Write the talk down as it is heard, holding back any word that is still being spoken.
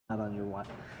On your wine.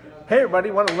 Hey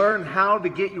everybody, want to learn how to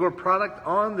get your product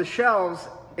on the shelves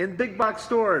in big box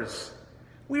stores?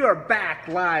 We are back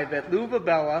live at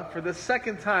Louisville for the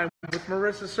second time with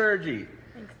Marisa Sergi.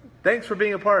 Thanks for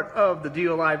being a part of the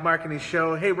DOYO Live Marketing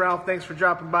Show. Hey Ralph, thanks for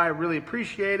dropping by. I really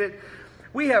appreciate it.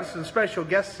 We have some special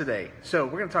guests today. So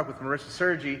we're going to talk with Marisa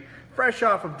Sergi, fresh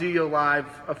off of DOYO Live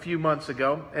a few months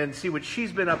ago, and see what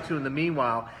she's been up to in the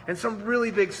meanwhile, and some really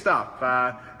big stuff.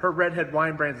 Her RedHead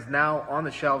Wine brand is now on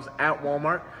the shelves at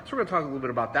Walmart, so we're going to talk a little bit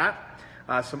about that.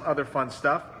 Some other fun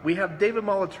stuff. We have David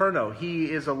Moliterno.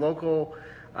 He is a local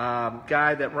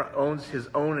guy that owns his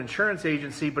own insurance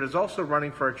agency, but is also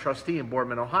running for a trustee in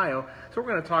Boardman, Ohio. So we're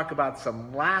going to talk about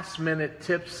some last-minute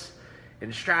tips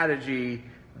and strategy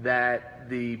that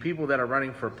the people that are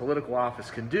running for political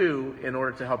office can do in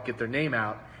order to help get their name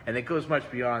out, and it goes much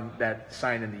beyond that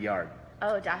sign in the yard.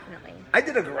 Oh, definitely. I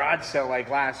did a garage sale like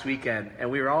last weekend,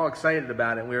 and we were all excited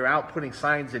about it. We were out putting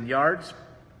signs in yards,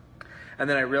 and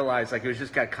then I realized it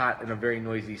just got caught in a very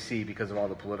noisy sea because of all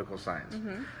the political signs.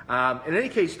 In any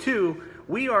case, too,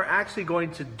 we are actually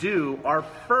going to do our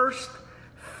first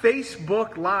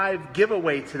Facebook Live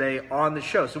giveaway today on the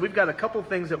show. So we've got a couple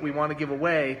things that we want to give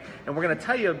away, and we're going to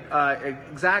tell you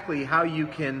exactly how you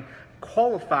can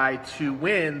qualify to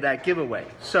win that giveaway.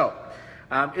 So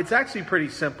it's actually pretty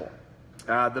simple.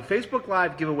 The Facebook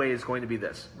Live giveaway is going to be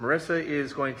this. Marisa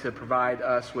is going to provide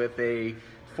us with a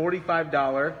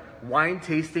 $45 wine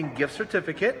tasting gift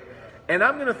certificate, and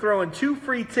I'm going to throw in 2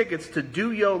 free tickets to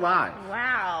DOYO Live.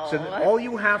 Wow. So all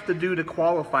you have to do to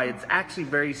qualify, it's actually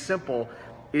very simple,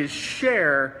 is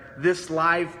share this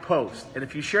live post. And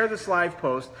if you share this live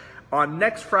post, on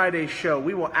next Friday's show,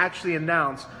 we will actually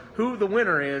announce who the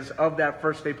winner is of that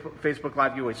first Facebook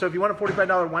Live giveaway. So if you want a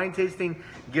 $45 wine tasting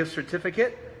gift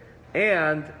certificate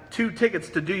and 2 tickets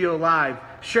to DOYO Live,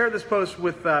 share this post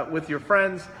with your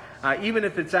friends. Even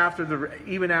if it's after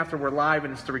we're live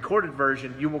and it's the recorded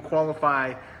version, you will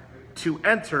qualify to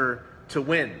enter to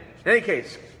win. In any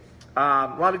case,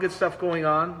 a lot of good stuff going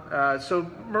on. So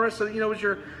Marisa, it was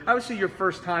obviously your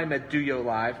first time at DOYO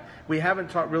Live. We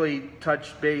haven't really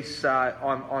touched base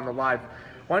on the live.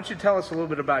 Why don't you tell us a little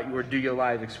bit about your DOYO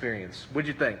Live experience? What'd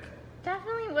you think?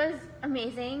 Definitely was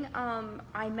amazing.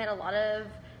 I met a lot of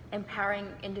empowering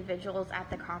individuals at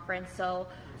the conference. So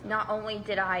not only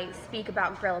did I speak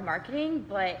about guerrilla marketing,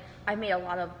 but I made a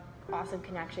lot of awesome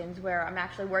connections where I'm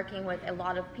actually working with a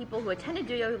lot of people who attended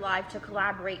DOYO Live to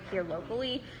collaborate here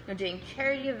locally, doing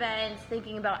charity events,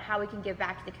 thinking about how we can give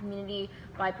back to the community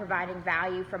by providing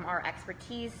value from our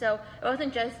expertise. So it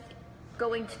wasn't just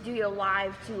going to DOYO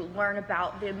Live to learn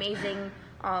about the amazing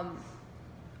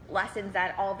lessons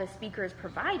that all the speakers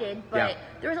provided, but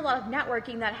there was a lot of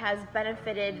networking that has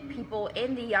benefited people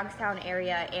in the Youngstown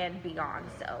area and beyond.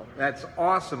 So that's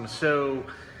awesome. So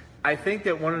I think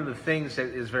that one of the things that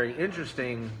is very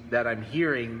interesting that I'm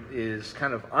hearing is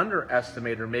kind of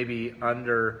underestimated, or maybe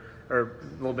or a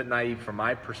little bit naive from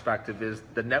my perspective, is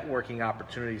the networking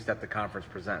opportunities that the conference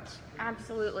presents.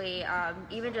 Absolutely.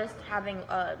 Even just having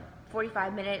a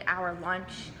 45-minute hour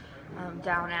lunch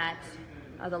down at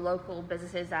the local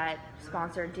businesses that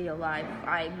sponsored DOYO Live,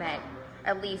 I met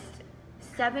at least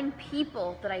 7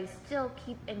 people that I still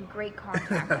keep in great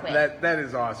contact with. That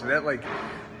is awesome. Those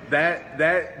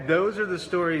are the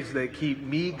stories that keep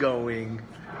me going.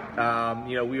 We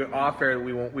are off air.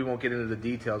 We won't get into the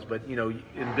details, but in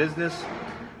business,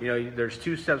 there's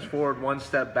 2 steps forward, 1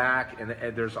 step back, and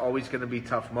there's always going to be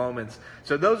tough moments.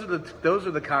 So those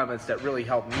are the comments that really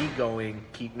help me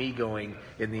keep me going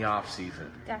in the off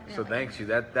season. Definitely. So thanks you.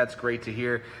 That's great to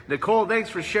hear. Nicole, thanks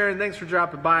for sharing. Thanks for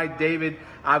dropping by. David,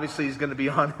 obviously, he's going to be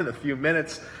on in a few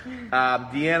minutes.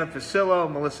 Deanna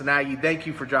Facillo, Melissa Nagy, thank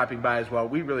you for dropping by as well.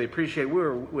 We really appreciate it. We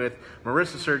were with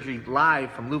Marisa Sergi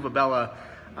live from Louisville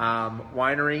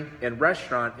Winery and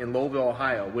Restaurant in Louisville,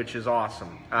 Ohio, which is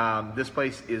awesome. This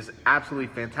place is absolutely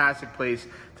fantastic place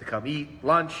to come eat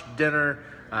lunch, dinner,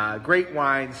 great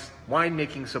wines,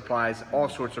 winemaking supplies, all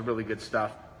sorts of really good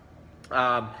stuff.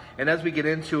 And as we get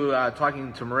into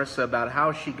talking to Marisa about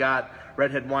how she got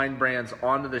RedHead Wine brands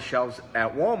onto the shelves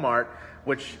at Walmart,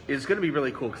 which is going to be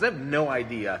really cool because I have no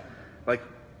idea.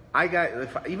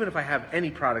 Even if I have any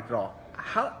product at all,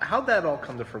 how'd that all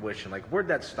come to fruition? Where'd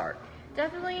that start?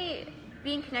 Definitely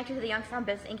being connected to the Youngstown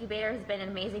Business Incubator has been an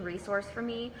amazing resource for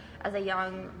me as a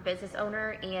young business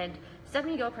owner. And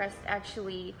Stephanie Gilchrist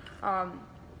actually,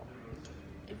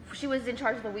 she was in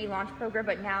charge of the We Launch program,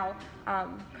 but now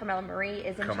Carmela Marie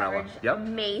is in charge. Yep.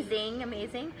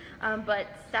 Amazing. But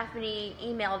Stephanie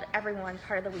emailed everyone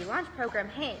part of the We Launch program,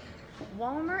 hey,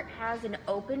 Walmart has an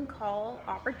open call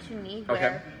opportunity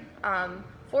where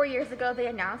 4 years ago, they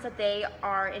announced that they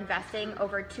are investing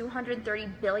over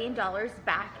 $230 billion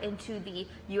back into the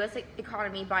U.S.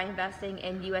 economy by investing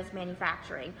in U.S.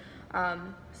 manufacturing.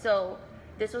 So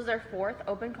this was their 4th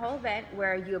open call event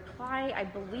where you apply, I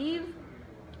believe,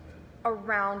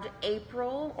 around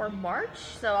April or March.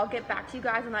 So I'll get back to you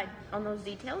guys on those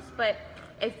details. But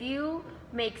if you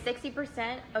make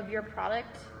 60% of your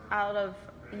product out of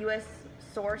U.S.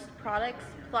 sourced products,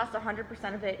 plus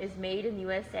 100% of it is made in the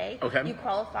USA, you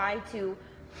qualify to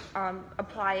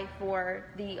apply for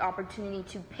the opportunity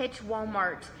to pitch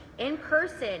Walmart in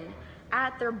person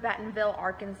at their Bentonville,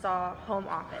 Arkansas home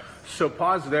office. So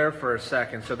pause there for a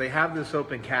second. So they have this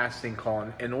open casting call.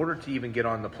 In order to even get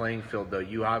on the playing field, though,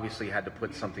 you obviously had to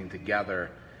put something together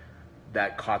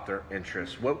that caught their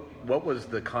interest. What was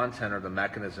the content or the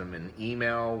mechanism? An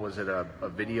email? Was it a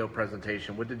video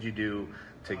presentation? What did you do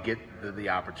to get the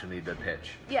opportunity to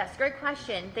pitch? Yes, great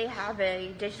question. They have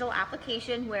a digital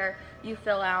application where you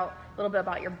fill out a little bit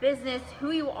about your business,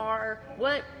 who you are,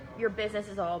 what your business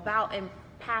is all about, and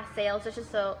past sales,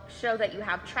 just to show that you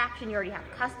have traction, you already have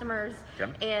customers.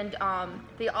 And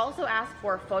they also ask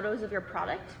for photos of your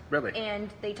product. Really? And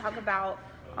they talk about,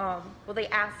 well, they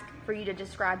ask for you to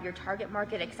describe your target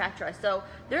market, etc. So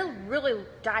they're really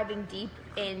diving deep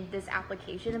in this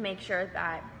application to make sure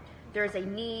that there's a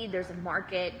need, there's a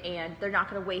market, and they're not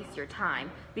going to waste your time.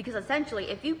 Because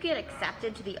essentially, if you get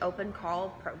accepted to the open call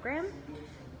program,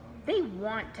 they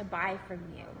want to buy from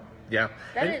you. Yeah,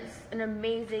 that is an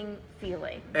amazing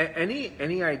feeling.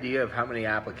 Any idea of how many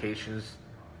applications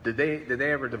did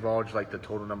they ever divulge, like the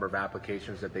total number of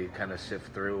applications that they kind of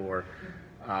sift through, or?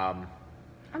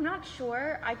 I'm not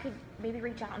sure. I could maybe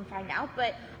reach out and find out,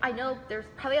 but I know there's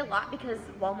probably a lot because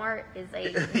Walmart is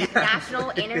a national,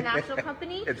 international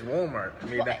company. It's Walmart. I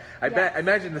mean, Well, I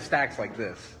imagine the stacks like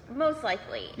this. Most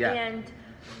likely. Yeah. And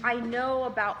I know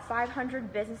about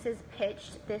 500 businesses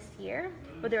pitched this year,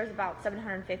 but there's about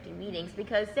 750 meetings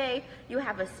because, say, you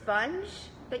have a sponge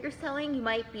that you're selling, you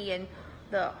might be in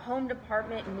the home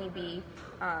department, maybe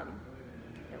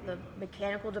the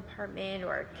mechanical department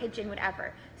or kitchen,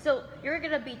 whatever. So you're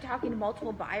going to be talking to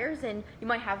multiple buyers, and you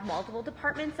might have multiple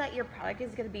departments that your product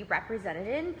is going to be represented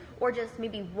in, or just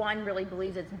maybe one really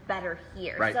believes it's better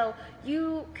here. Right. So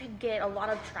you could get a lot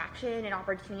of traction and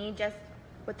opportunity just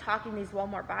with talking to these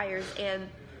Walmart buyers. And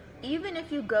even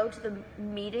if you go to the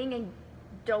meeting and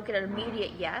don't get an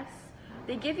immediate yes,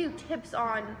 they give you tips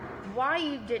on why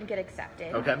you didn't get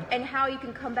accepted, and how you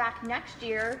can come back next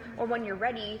year or when you're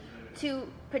ready to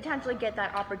potentially get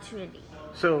that opportunity.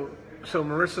 So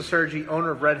Marisa Sergi,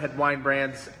 owner of RedHead Wine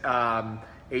Brands, a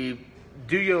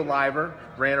DOYO Liver,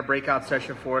 ran a breakout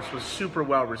session for us, was super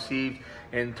well received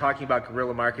in talking about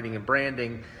guerrilla marketing and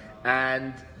branding.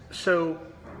 And so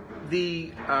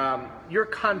your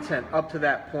content up to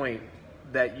that point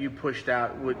that you pushed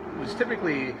out was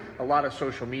typically a lot of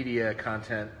social media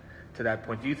content to that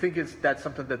point. Do you think that's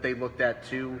something that they looked at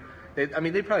too? They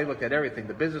probably looked at everything: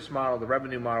 the business model, the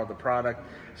revenue model, the product,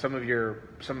 some of your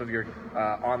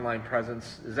online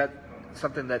presence. Is that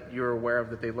something that you're aware of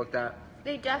that they looked at?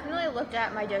 They definitely looked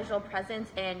at my digital presence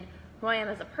and who I am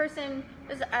as a person,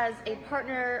 as a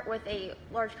partner with a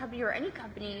large company or any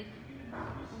company.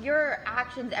 Your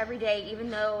actions every day, even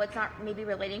though it's not maybe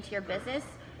relating to your business,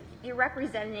 you're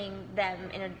representing them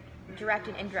in a direct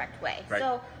and indirect way. Right.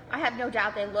 So I have no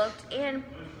doubt they looked, and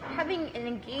having an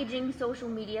engaging social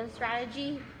media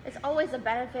strategy is always a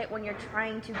benefit when you're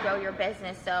trying to grow your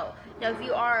business. So, if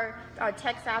you are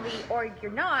tech savvy or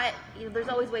you're not, there's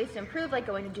always ways to improve, like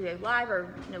going to DOYO Live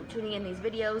or tuning in these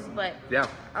videos. But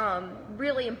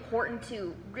really important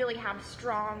to really have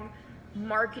strong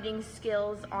marketing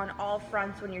skills on all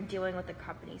fronts when you're dealing with a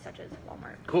company such as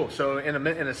Walmart. Cool. So in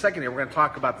a second here, we're going to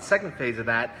talk about the second phase of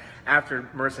that after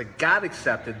Marisa got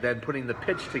accepted, then putting the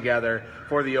pitch together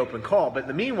for the open call. But in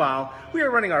the meanwhile, we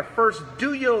are running our first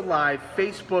DOYO Live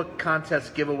Facebook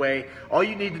contest giveaway. All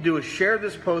you need to do is share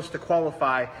this post to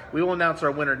qualify. We will announce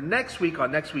our winner next week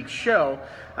on next week's show.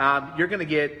 You're going to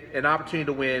get an opportunity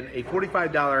to win a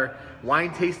 $45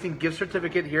 wine tasting gift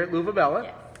certificate here at Louva Bella.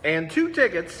 Yes. And 2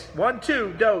 tickets,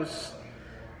 DOS,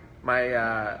 my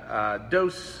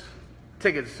DOS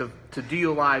tickets to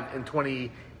DOYO Live in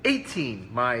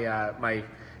 2018. My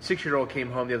 6-year-old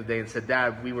came home the other day and said,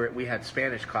 "Dad, we had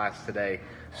Spanish class today,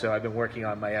 so I've been working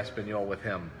on my Espanol with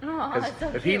him." Because so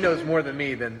if he knows more than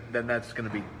me, then that's going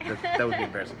to be that would be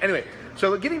embarrassing. Anyway,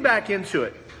 so getting back into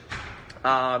it.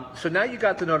 So now you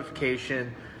got the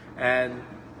notification, and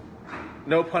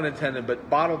no pun intended,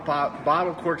 but bottle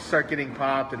corks start getting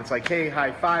popped, and it's like, hey,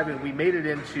 high five, and we made it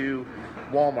into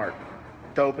Walmart,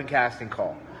 the open casting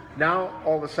call. Now,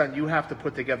 all of a sudden, you have to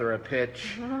put together a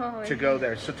pitch to go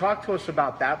there. So talk to us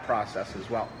about that process as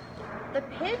well. The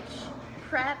pitch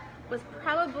prep was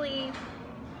probably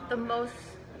the most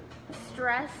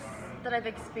stress that I've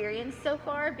experienced so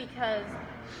far because,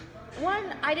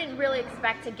 one, I didn't really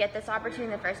expect to get this opportunity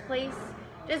in the first place.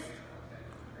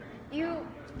 You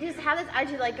just have this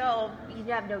attitude like, oh, you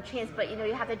have no chance, but you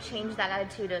have to change that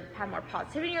attitude to have more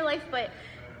positivity in your life. But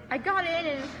I got in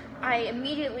and I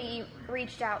immediately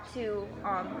reached out to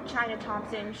China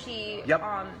Thompson. She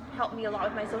helped me a lot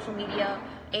with my social media,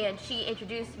 and she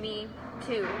introduced me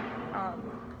to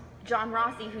John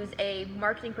Rossi, who's a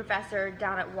marketing professor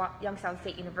down at Youngstown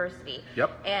State University.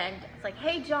 And it's like,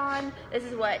 hey John, this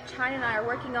is what China and I are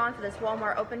working on for this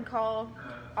Walmart open call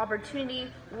opportunity.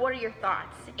 What are your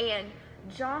thoughts? And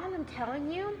John, I'm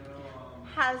telling you,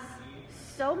 has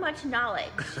so much knowledge.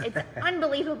 It's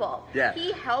unbelievable.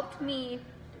 He helped me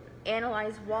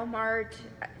analyze Walmart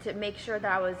to make sure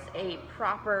that I was a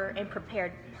proper and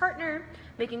prepared partner,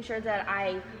 making sure that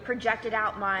I projected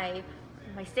out my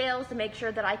sales to make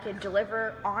sure that I could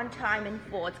deliver on time in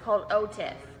full. It's called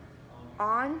OTIF,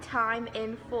 on time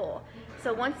in full.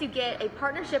 So once you get a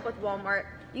partnership with Walmart,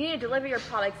 you need to deliver your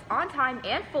products on time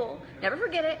and full. Never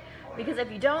forget it, because if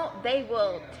you don't, they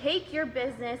will take your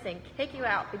business and kick you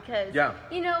out because,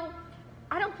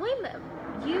 I don't blame them.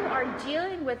 You are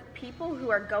dealing with people who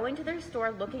are going to their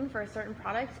store looking for a certain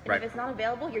product, and if it's not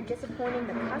available, you're disappointing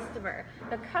the customer.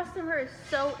 The customer is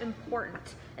so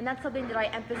important, and that's something that I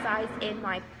emphasize in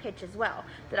my pitch as well,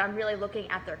 that I'm really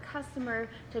looking at their customer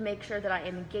to make sure that I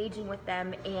am engaging with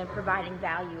them and providing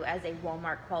value as a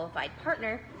Walmart qualified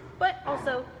partner, but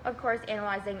also, of course,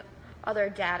 analyzing other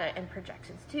data and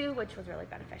projections too, which was really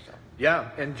beneficial. Yeah,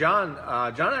 and John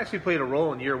actually played a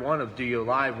role in year one of DOYO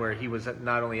Live, where he was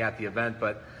not only at the event,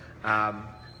 but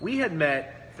we had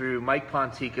met through Mike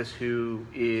Ponticus, who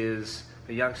is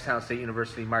a Youngstown State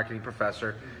University marketing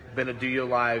professor, been a DOYO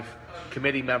Live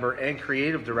committee member and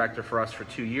creative director for us for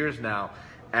 2 years now.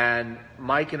 And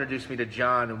Mike introduced me to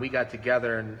John, and we got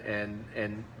together,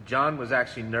 and John was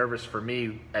actually nervous for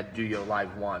me at DOYO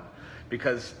Live 1,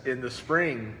 because in the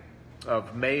spring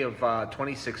of May of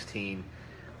 2016,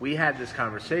 we had this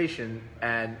conversation,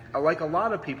 and like a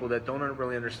lot of people that don't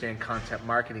really understand content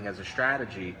marketing as a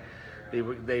strategy, they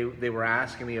were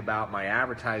asking me about my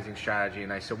advertising strategy,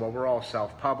 and I said, well, we're all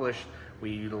self-published.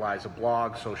 We utilize a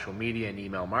blog, social media, and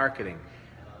email marketing.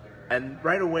 And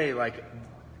right away, like,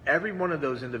 every one of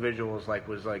those individuals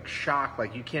was shocked,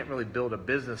 like, you can't really build a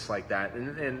business like that,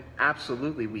 and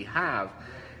absolutely we have.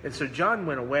 And so John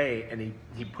went away and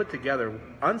he put together,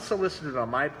 unsolicited on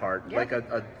my part, like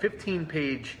a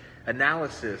 15-page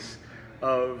analysis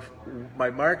of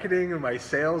my marketing and my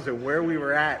sales and where we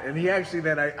were at. And he actually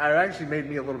I actually made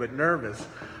me a little bit nervous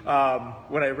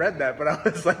when I read that, but I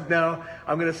was like, no,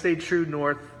 I'm going to stay true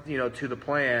north, to the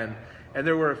plan. And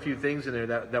there were a few things in there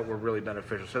that were really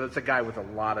beneficial. So that's a guy with a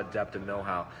lot of depth and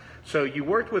know-how. So you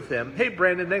worked with him. Hey,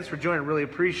 Brandon, thanks for joining. Really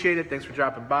appreciate it. Thanks for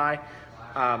dropping by.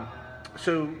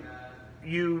 So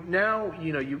you now,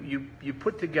 you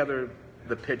put together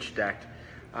the pitch deck,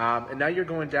 and now you're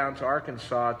going down to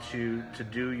Arkansas to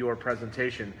do your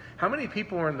presentation. How many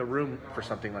people are in the room for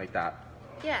something like that?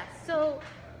 Yeah, so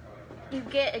you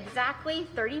get exactly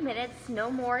 30 minutes, no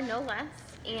more, no less,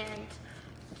 and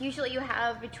usually you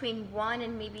have between 1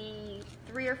 and maybe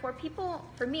 3 or 4 people.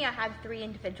 For me, I had 3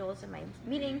 individuals in my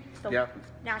meeting. So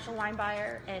national wine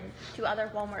buyer and 2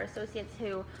 other Walmart associates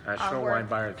who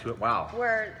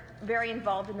were very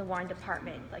involved in the wine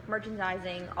department, like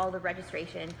merchandising, all the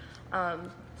registration.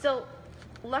 So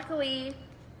luckily,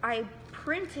 I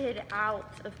printed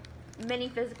out many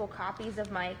physical copies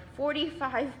of my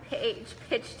 45-page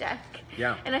pitch deck.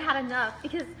 And I had enough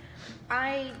because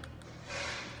I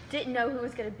didn't know who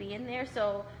was going to be in there,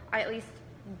 so I at least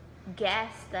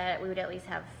guessed that we would at least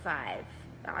have 5,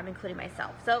 including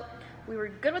myself. So we were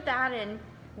good with that, and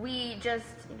we just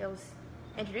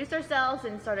introduced ourselves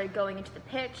and started going into the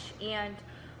pitch, and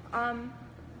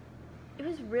it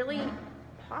was really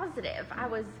positive. I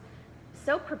was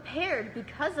so prepared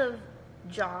because of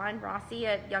John Rossi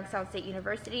at Youngstown State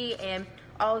University and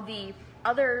all of the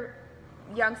other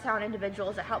Youngstown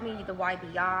individuals that helped me, the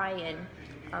YBI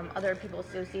and other people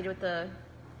associated with the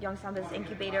Youngstown Business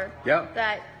Incubator.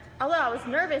 That although I was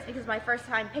nervous because my first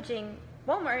time pitching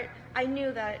Walmart, I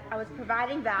knew that I was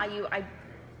providing value. I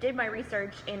did my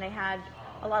research, and I had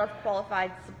a lot of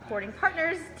qualified supporting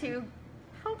partners to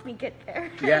help me get there.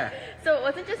 So it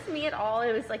wasn't just me at all.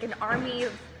 It was like an army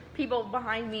of people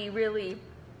behind me really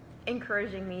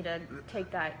encouraging me to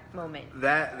take that moment.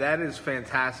 That is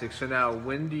fantastic. So now,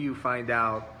 when do you find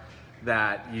out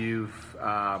that you've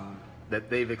that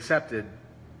they've accepted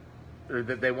or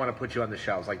that they want to put you on the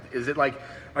shelves? Like, is it like,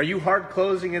 are you hard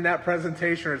closing in that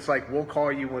presentation, or it's like, we'll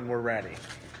call you when we're ready?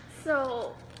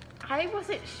 So I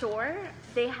wasn't sure.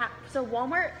 So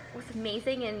Walmart was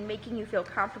amazing in making you feel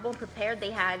comfortable and prepared.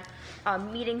 They had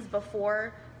meetings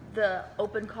before the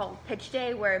open call pitch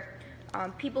day where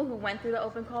people who went through the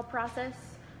open call process,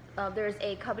 there's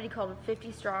a company called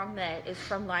 50 Strong that is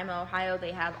from Lima, Ohio.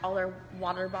 They have all their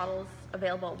water bottles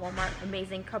available at Walmart.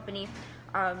 Amazing company.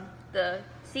 The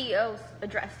CEOs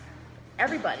addressed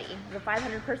everybody, the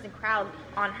 500-person crowd,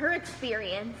 on her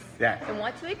experience and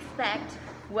what to expect,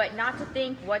 what not to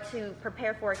think, what to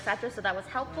prepare for, etc. So that was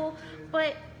helpful.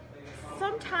 But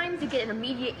sometimes you get an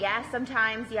immediate yes.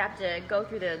 Sometimes you have to go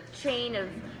through the chain of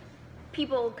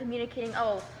people communicating,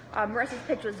 Marisa's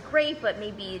pitch was great, but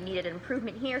maybe you needed an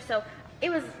improvement here. So it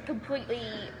was completely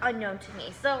unknown to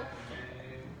me. So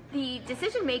the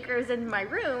decision makers in my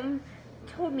room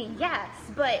told me yes,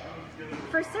 but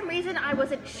for some reason I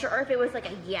wasn't sure if it was like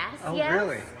a yes. Oh,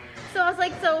 really? So I was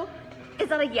like, so is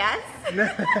that a yes? And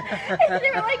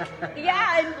they were like,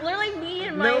 yeah. And literally me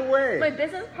and my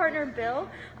business partner Bill,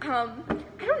 I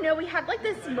don't know, we had like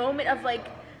this moment of like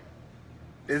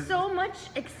so much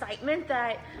excitement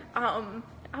that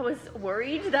I was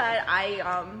worried that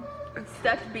I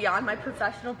stepped beyond my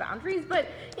professional boundaries. But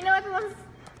you know, everyone's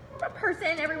a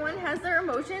person, everyone has their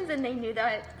emotions, and they knew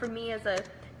that for me as a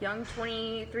young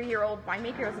 23-year-old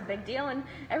winemaker, it was a big deal, and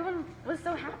everyone was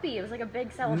so happy. It was like a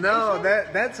big celebration. No,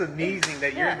 that's amazing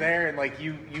that you're there and like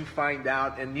you find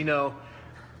out. And you know,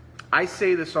 I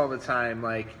say this all the time,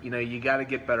 like, you know, you got to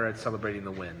get better at celebrating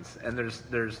the wins, and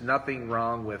there's nothing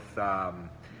wrong with that.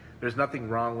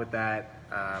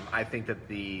 I think that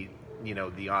the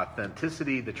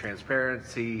authenticity, the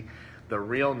transparency, the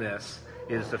realness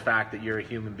is the fact that you're a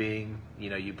human being. You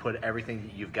know, you put everything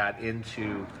that you've got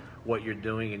into what you're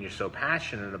doing, and you're so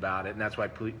passionate about it, and that's why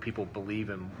people believe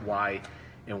in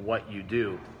what you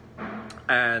do.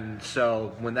 And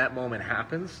so when that moment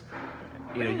happens,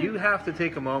 you know, you have to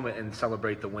take a moment and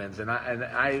celebrate the wins. And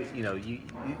I you know,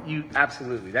 you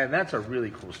absolutely, that's a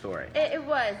really cool story. It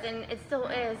was, and it still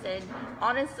is. And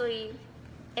honestly,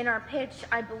 in our pitch,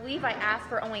 I believe I asked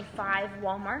for only 5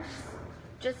 Walmarts.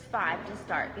 Just 5 to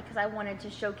start, because I wanted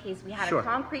to showcase we had a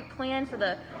concrete plan for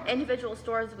the individual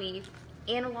stores we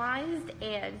analyzed,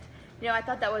 and you know, I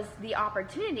thought that was the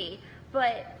opportunity,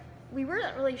 but we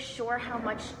weren't really sure how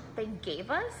much they gave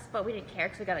us, but we didn't care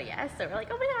because we got a yes, so we're like,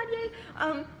 oh my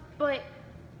god, yay. But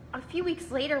a few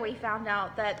weeks later we found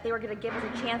out that they were going to give us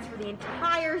a chance for the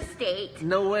entire state.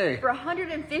 No way. For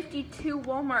 152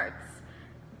 Walmarts.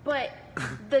 But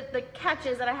the catch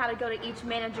is that I had to go to each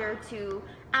manager to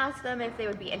ask them if they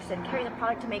would be interested in carrying the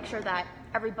product, to make sure that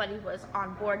everybody was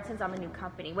on board, since I'm a new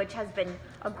company, which has been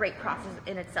a great process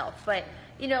in itself. But,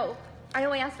 you know, I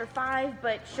only asked for 5,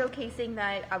 but showcasing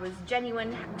that I was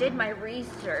genuine, did my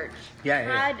research,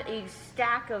 had a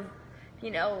stack of, you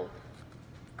know,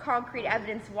 concrete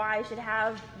evidence why I should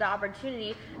have the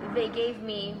opportunity. They gave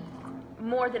me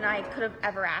more than I could have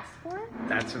ever asked for.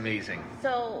 That's amazing.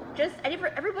 So just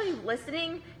everybody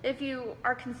listening, if you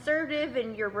are conservative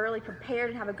and you're really prepared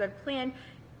and have a good plan,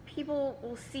 people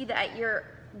will see that you're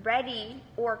ready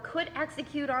or could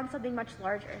execute on something much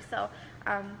larger. So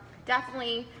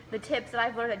definitely the tips that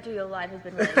I've learned at DOYO Live has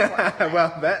been really important.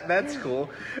 Well, that's cool.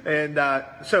 And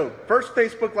so first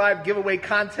Facebook Live giveaway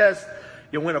contest.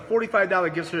 You'll win a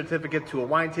 $45 gift certificate to a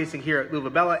wine tasting here at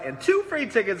Louva Bella and 2 free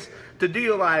tickets to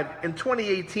DOYO Live in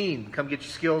 2018. Come get your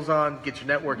skills on, get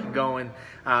your networking going.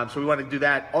 So we want to do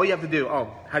that. All you have to do,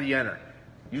 how do you enter?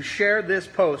 You share this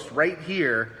post right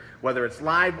here, whether it's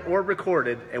live or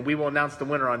recorded, and we will announce the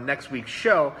winner on next week's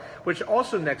show, which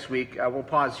also next week, we'll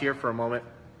pause here for a moment.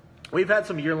 We've had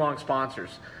some year-long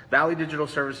sponsors. Valley Digital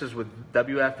Services with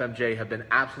WFMJ have been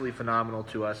absolutely phenomenal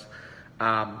to us.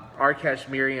 Arkesh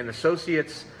Miri and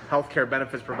Associates, healthcare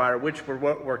benefits provider, which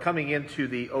we're coming into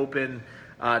the open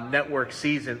network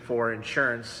season for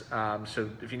insurance.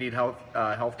 So if you need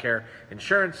healthcare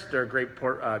insurance, they're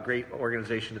a great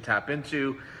organization to tap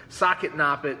into. Socket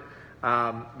Noppet,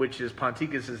 which is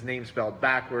Ponticus's name spelled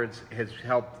backwards, has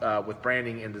helped with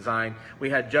branding and design.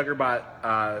 We had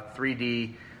JuggerBot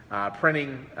 3D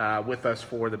printing with us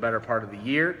for the better part of the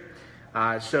year.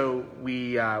 So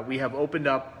we have opened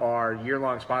up our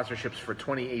year-long sponsorships for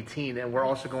 2018, and we're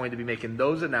also going to be making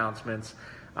those announcements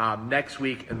next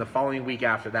week and the following week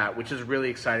after that, which is really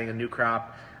exciting. A new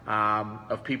crop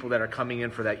of people that are coming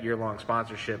in for that year-long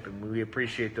sponsorship, and we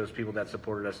appreciate those people that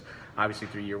supported us, obviously,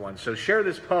 through year 1. So share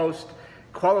this post,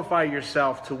 qualify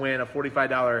yourself to win a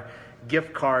 $45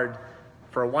 gift card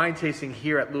for a wine tasting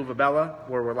here at Louva Bella,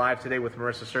 where we're live today with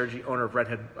Marisa Sergi, owner of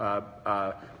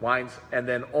RedHead Wines, and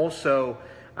then also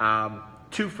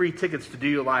 2 free tickets to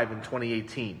DOYO Live in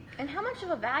 2018. And how much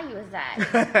of a value is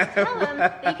that? Tell them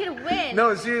that you can win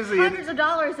no, seriously, hundreds of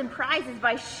dollars in prizes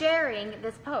by sharing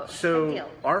this post. So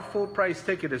our full price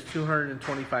ticket is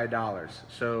 $225.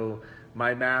 So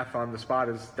my math on the spot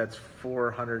is that's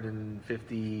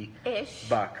 $450-ish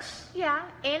bucks. Yeah,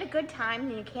 and a good time.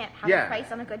 You can't have a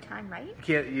price on a good time, right?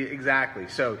 Exactly.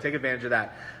 So take advantage of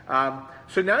that.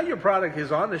 So now your product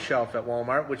is on the shelf at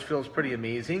Walmart, which feels pretty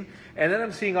amazing. And then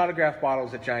I'm seeing autographed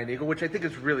bottles at Giant Eagle, which I think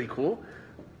is really cool.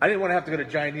 I didn't want to have to go to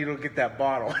Giant Eagle to get that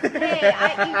bottle. Hey, you could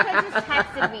have just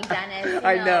texted me, Dennis. You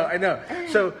know. I know.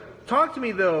 So talk to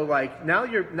me though. Like now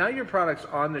your product's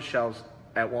on the shelves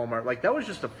at Walmart. Like that was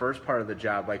just the first part of the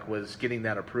job. Like was getting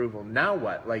that approval. Now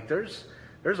what? Like there's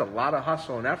a lot of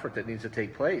hustle and effort that needs to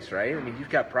take place, right? I mean, you've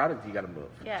got product you got to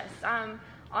move. Yes.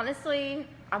 Honestly,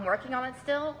 I'm working on it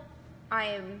still.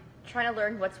 I'm trying to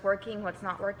learn what's working, what's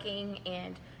not working,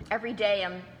 and every day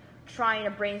I'm trying to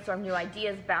brainstorm new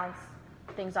ideas, bounce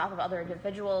things off of other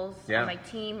individuals on my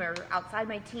team or outside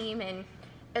my team, and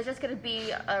it's just going to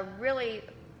be a really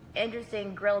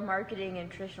interesting grill marketing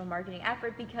and traditional marketing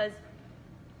effort because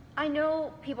I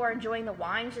know people are enjoying the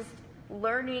wine, just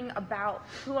learning about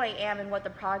who I am and what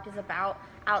the product is about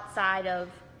outside of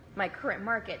my current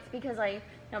markets because I'm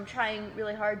trying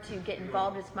really hard to get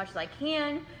involved as much as I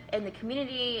can in the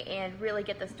community and really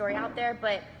get the story out there,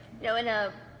 but in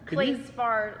a place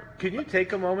far. Can you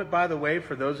take a moment, by the way,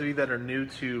 for those of you that are new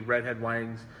to RedHead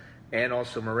Wines and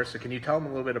also Marisa, can you tell them a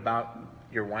little bit about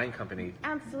your wine company?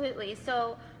 Absolutely.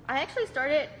 So I actually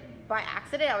started by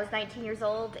accident. I was 19 years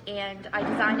old and I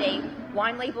designed a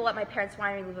wine label at my parents'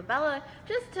 winery, Louva Bella,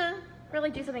 just to really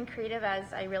do something creative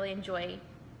as I really enjoy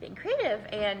being creative.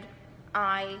 And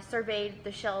I surveyed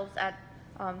the shelves at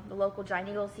the local Giant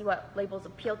Eagle to see what labels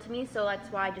appealed to me. So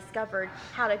that's why I discovered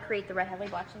how to create the RedHead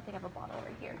label. Actually, I think I have a bottle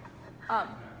right here.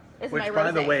 Which,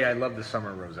 by the way, I love the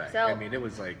summer rosé. So, I mean, it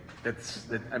was like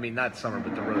not summer,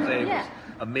 but the rosé was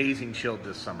amazing chilled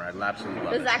this summer. I absolutely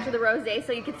love it. This is actually the rosé,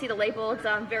 so you can see the label. It's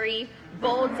very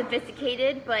bold,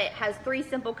 sophisticated, but it has 3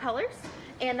 simple colors,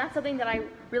 and that's something that I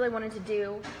really wanted to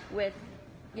do with,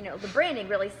 the branding,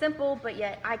 really simple but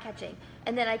yet eye-catching.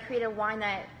 And then I created a wine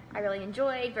that I really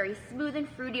enjoyed, very smooth and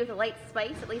fruity with a light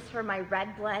spice, at least for my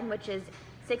red blend, which is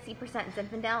 60%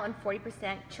 Zinfandel and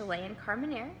 40% Chilean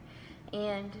Carmenere.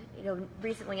 And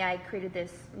recently I created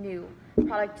this new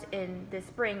product in this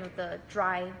spring with the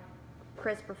dry,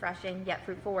 crisp, refreshing, yet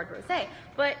fruit-forward rosé.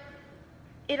 But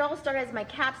it all started as my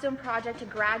capstone project to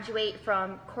graduate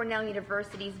from Cornell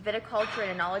University's viticulture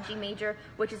and enology major,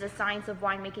 which is a science of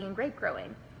winemaking and grape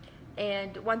growing.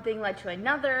 And one thing led to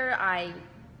another. I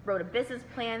wrote a business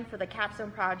plan for the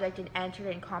capstone project and entered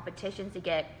in competitions to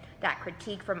get that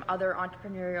critique from other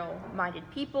entrepreneurial-minded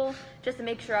people, just to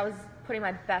make sure I was putting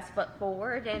my best foot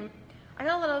forward. And I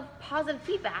got a lot of positive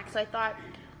feedback, so I thought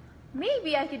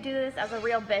maybe I could do this as a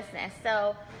real business.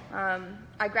 So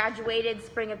I graduated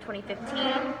spring of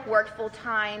 2015, worked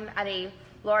full-time at a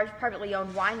large privately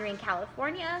owned winery in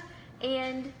California,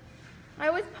 and I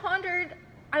always pondered,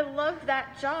 I loved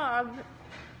that job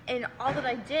and all that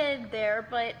I did there,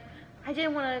 but I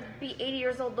didn't want to be 80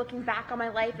 years old looking back on my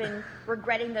life and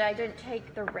regretting that I didn't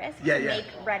take the risk to make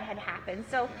RedHead happen.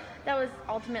 So that was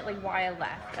ultimately why I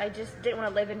left. I just didn't want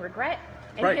to live in regret.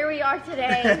 And here we are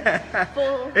today,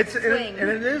 full swing. And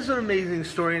it is an amazing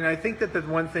story. And I think that the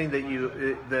one thing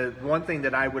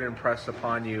that I would impress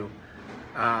upon you,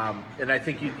 and I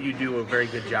think you do a very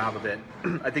good job of it.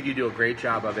 I think you do a great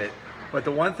job of it. But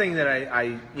the one thing that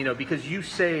I because you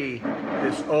say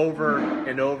this over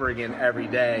and over again every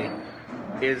day,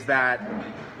 is that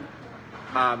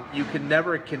you can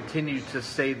never continue to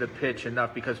say the pitch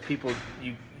enough because people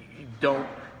you don't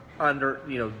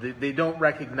they don't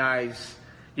recognize.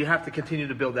 You have to continue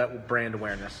to build that brand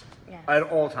awareness at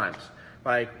all times.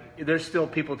 Like there's still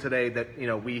people today that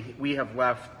we have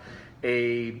left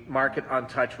a market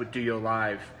untouched with DOYO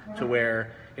Live to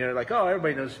where like, oh,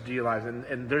 everybody knows DOYO Live,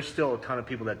 and there's still a ton of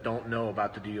people that don't know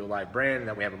about the DOYO Live brand and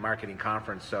that we have a marketing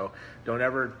conference. So don't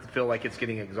ever feel like it's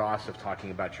getting exhaustive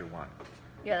talking about your wine.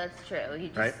 Yeah, that's true. You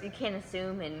can't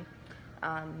assume, and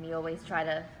you always try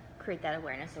to create that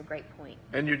awareness. So great point.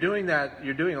 And you're doing that.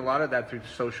 You're doing a lot of that through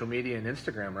social media and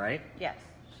Instagram, right? Yes.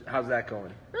 How's that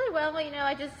going? Really well.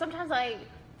 Sometimes I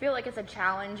feel like it's a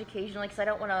challenge occasionally because I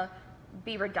don't want to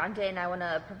be redundant. I want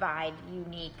to provide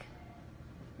unique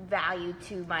value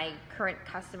to my current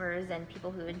customers and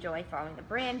people who enjoy following the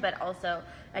brand, but also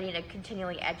I need to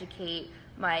continually educate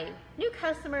my new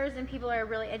customers and people are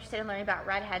really interested in learning about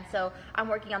RedHead. So I'm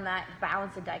working on that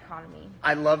balance and dichotomy.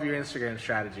 I love your Instagram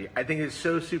strategy. I think it's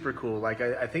so super cool. Like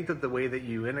I think that the way that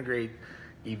you integrate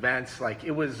events, like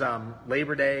it was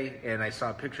Labor Day, and I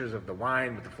saw pictures of the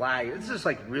wine with the flag. It's just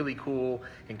like really cool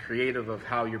and creative of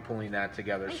how you're pulling that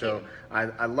together. Thank so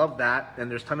you. I love that, and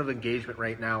there's a ton of engagement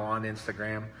right now on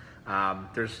Instagram.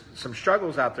 There's some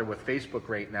struggles out there with Facebook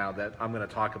right now that I'm going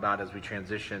to talk about as we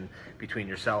transition between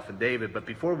yourself and David. But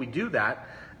before we do that,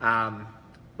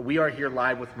 we are here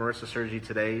live with Marisa Sergi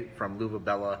today from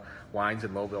Luvabella Wines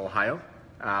in Lowville, Ohio,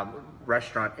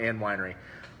 restaurant and winery.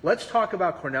 Let's talk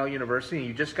about Cornell University.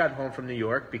 You just got home from New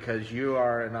York because you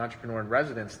are an entrepreneur in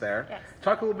residence there. Yes.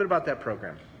 Talk a little bit about that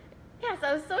program. Yes,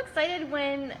 I was so excited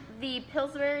when the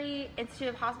Pillsbury Institute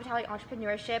of Hospitality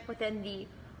Entrepreneurship within the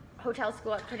hotel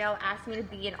school at Cornell asked me to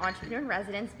be an entrepreneur in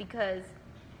residence, because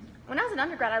when I was an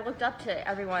undergrad, I looked up to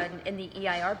everyone in the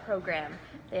EIR program.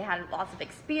 They had lots of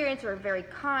experience, were very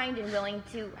kind and willing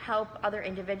to help other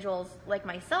individuals like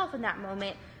myself in that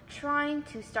moment trying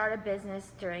to start a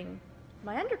business during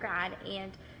my undergrad.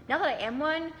 And now that I am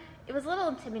one, it was a little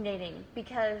intimidating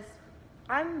because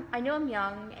I know I'm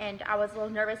young, and I was a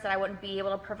little nervous that I wouldn't be able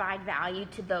to provide value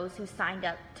to those who signed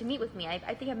up to meet with me.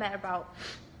 I think I met about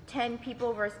 10 people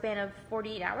over a span of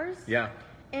 48 hours. Yeah.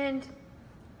 And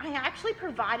I actually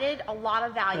provided a lot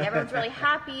of value. Everyone's really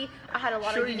happy. I had a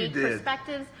lot of unique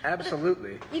perspectives.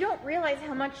 Absolutely. You don't realize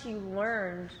how much you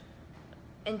learned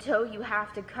until you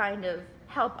have to kind of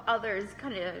help others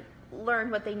kind of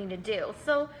learn what they need to do.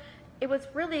 So it was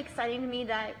really exciting to me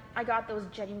that I got those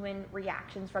genuine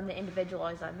reactions from the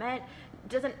individuals I met. It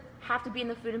doesn't have to be in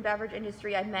the food and beverage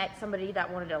industry. I met somebody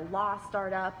that wanted a law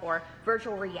startup or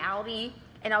virtual reality,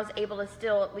 and I was able to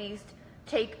still at least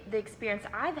take the experience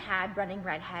I've had running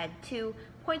RedHead to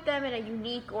point them in a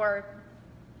unique or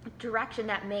direction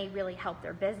that may really help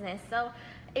their business. So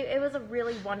it was a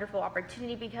really wonderful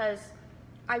opportunity because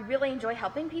I really enjoy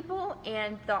helping people,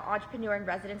 and the Entrepreneur in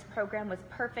Residence program was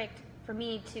perfect for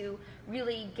me to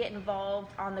really get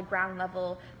involved on the ground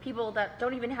level. People that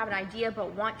don't even have an idea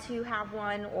but want to have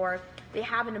one, or they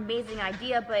have an amazing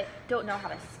idea but don't know how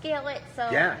to scale it. So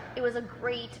yeah, it was a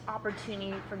great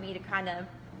opportunity for me to kind of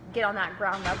get on that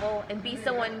ground level and be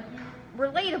someone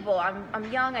relatable.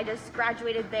 I'm young, I just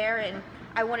graduated there, and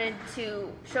I wanted to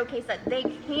showcase that they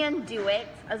can do it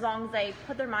as long as they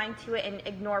put their mind to it and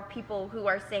ignore people who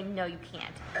are saying no, you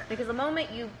can't. Because the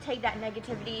moment you take that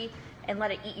negativity and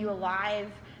let it eat you alive,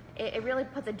 it really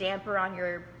puts a damper on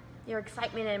your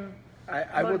excitement and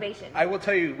motivation. I will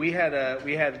tell you, we had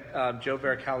Joe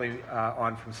Vericali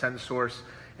on from SendSource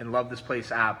and Love This Place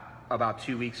app about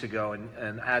 2 weeks ago,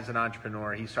 and as an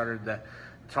entrepreneur, he started to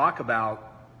talk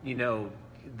about, you know,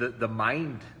 the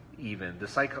mind, even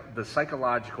the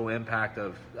psychological impact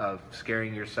of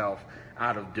scaring yourself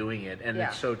out of doing it. And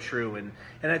it's so true. And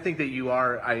I think that you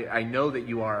are, I know that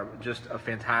you are just a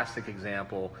fantastic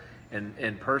example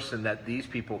and person that these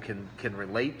people can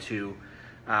relate to,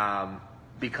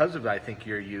 because of, I think,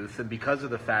 your youth, and because of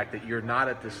the fact that you're not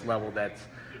at this level that's,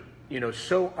 you know,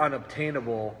 so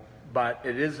unobtainable, but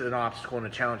it is an obstacle and a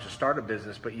challenge to start a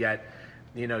business, but yet,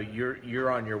 you know, you're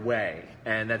on your way,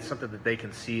 and that's something that they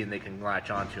can see and they can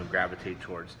latch onto and gravitate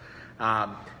towards.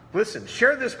 Listen,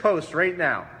 share this post right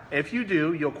now. If you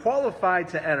do, you'll qualify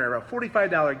to enter a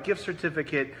 $45 gift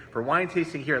certificate for wine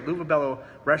tasting here at Luvabella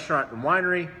Restaurant and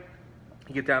Winery.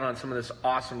 You get down on some of this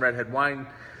awesome RedHead wine,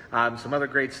 some other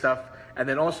great stuff, and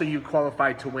then also you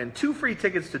qualify to win 2 free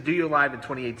tickets to DOYO Live in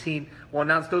 2018. We'll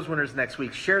announce those winners next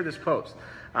week. Share this post,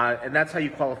 and that's how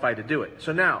you qualify to do it.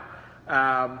 So now,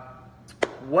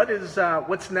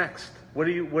 what's next?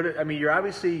 I mean, you're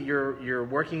obviously you're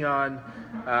working on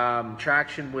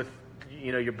traction with,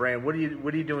 you know, your brand. What are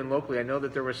you doing locally? I know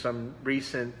that there was some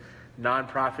recent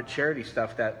nonprofit charity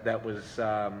stuff that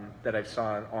I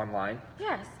saw online.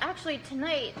 Yes, actually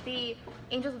tonight the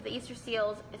Angels of the Easter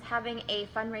Seals is having a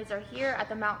fundraiser here at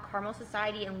the Mount Carmel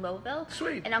Society in Lowville.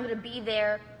 Sweet. And I'm going to be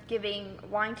there giving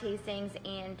wine tastings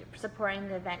and supporting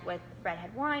the event with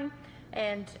RedHead Wine.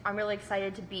 And I'm really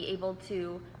excited to be able to,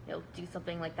 you know, do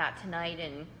something like that tonight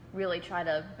and really try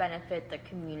to benefit the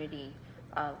community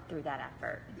through that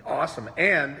effort. Awesome.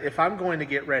 And if I'm going to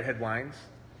get RedHead wines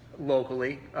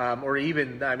locally, or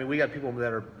even, I mean, we got people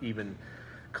that are even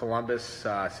Columbus,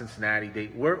 Cincinnati,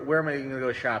 Dayton. Where am I going to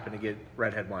go shopping to get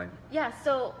RedHead wine? Yeah,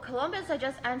 so Columbus, I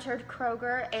just entered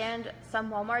Kroger and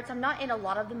some Walmarts. I'm not in a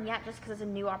lot of them yet just because it's a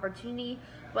new opportunity,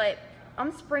 but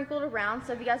I'm sprinkled around,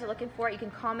 so if you guys are looking for it, you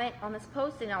can comment on this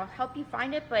post and I'll help you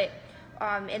find it. But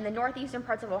in the northeastern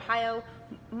parts of Ohio,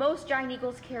 most Giant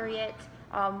Eagles carry it.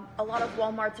 A lot of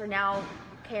Walmarts are now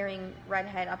carrying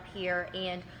RedHead up here,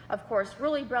 and of course,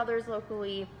 Rulli Brothers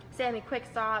locally, Sammy Quick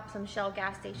Stop, some Shell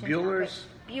gas stations. Bueller's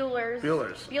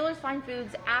Fine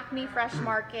Foods, Acme Fresh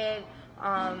Market,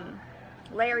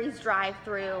 Larry's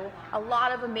Drive-Thru, a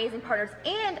lot of amazing partners,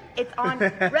 and it's on.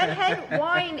 RedHead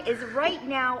Wine is right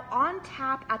now on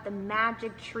tap at the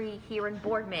Magic Tree here in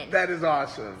Boardman. That is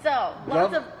awesome. So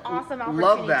lots of awesome opportunities.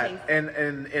 Love that, and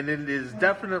it is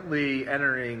definitely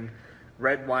entering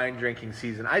red wine drinking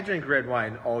season. I drink red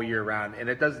wine all year round, and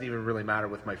it doesn't even really matter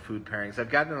with my food pairings.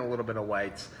 I've gotten a little bit of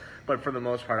whites, but for the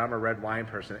most part, I'm a red wine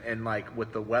person. And like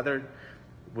with the weather,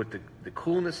 with the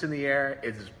coolness in the air,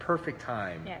 it is perfect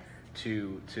time. Yes.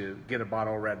 To get a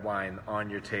bottle of red wine on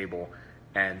your table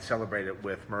and celebrate it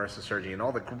with Marisa Sergi and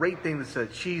all the great things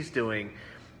that she's doing.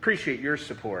 Appreciate your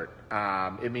support.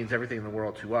 It means everything in the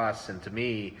world to us and to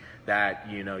me that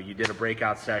you did a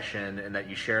breakout session and that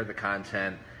you shared the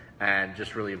content, and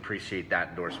just really appreciate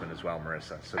that endorsement as well,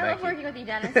 Marisa. So I love working with you,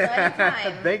 Dennis. So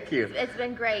anytime. Thank you. It's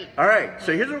been great. All right,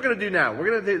 so here's what we're gonna do now.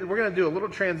 We're gonna do a little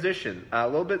transition, a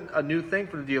little bit a new thing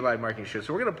for the DOYO Live Marketing Show.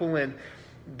 So we're gonna pull in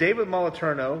David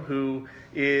Moliterno, who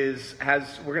we're going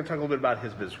to talk a little bit about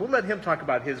his business. We'll let him talk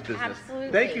about his business.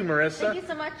 Absolutely. Thank you, Marisa. Thank you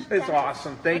so much. It's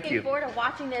awesome. Thank you. Looking forward to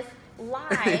watching this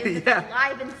live. Yeah.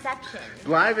 Live inception.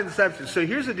 Live inception. So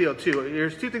here's the deal, too.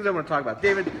 There's two things I want to talk about.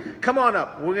 David, come on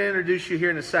up. We're going to introduce you here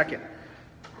in a second.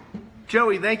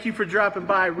 Joey, thank you for dropping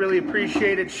by. Really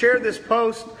appreciate it. Share this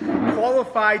post.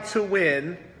 Qualify to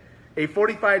win a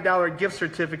 $45 gift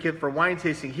certificate for wine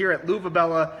tasting here at Luva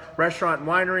Bella Restaurant and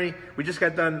Winery. We just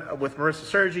got done with Marisa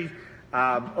Sergi,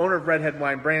 owner of RedHead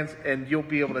Wine Brands, and you'll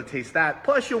be able to taste that.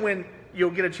 Plus,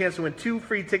 you'll get a chance to win 2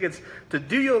 free tickets to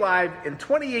DOYO Live in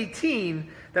 2018.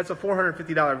 That's a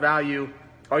 $450 value.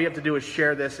 All you have to do is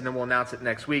share this, and then we'll announce it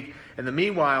next week. In the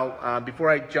meanwhile, before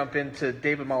I jump into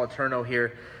David Moliterno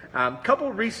here,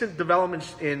 couple recent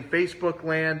developments in Facebook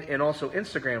land and also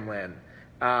Instagram land.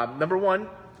 Number one,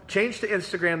 change to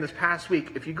Instagram this past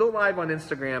week. If you go live on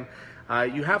Instagram,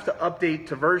 you have to update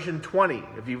to version 20.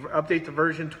 If you update to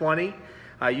version 20,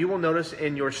 you will notice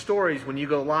in your stories when you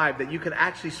go live that you can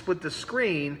actually split the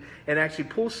screen and actually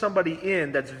pull somebody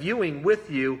in that's viewing with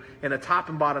you in a top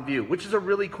and bottom view, which is a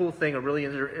really cool thing, a really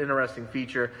interesting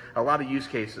feature, a lot of use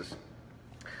cases.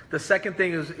 The second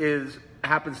thing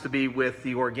happens to be with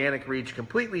the organic reach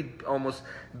completely almost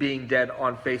being dead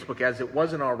on Facebook as it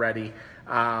wasn't already.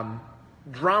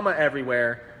 Drama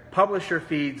everywhere, publisher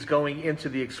feeds going into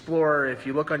the Explorer. If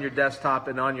you look on your desktop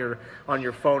and on your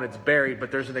phone, it's buried,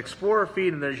 but there's an Explorer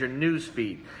feed and there's your news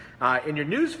feed. In your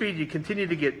news feed, you continue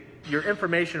to get your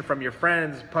information from your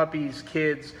friends, puppies,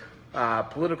 kids,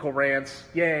 political rants,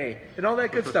 yay, and all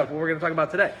that good stuff, what we're going to talk about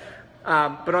today.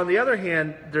 But on the other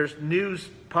hand, there's news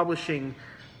publishing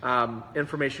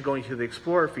information going to the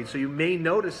Explorer feed. So you may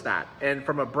notice that. And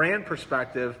from a brand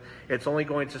perspective, it's only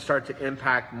going to start to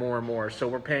impact more and more. So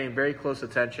we're paying very close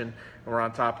attention, and we're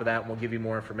on top of that, and we'll give you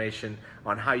more information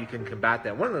on how you can combat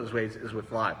that. One of those ways is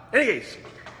with live. Anyways,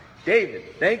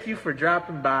 David, thank you for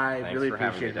dropping by. Thanks really for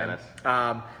appreciate having me, that.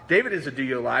 Dennis. David is a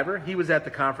DOYO Liver. He was at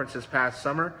the conference this past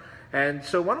summer. And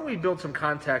so why don't we build some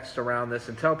context around this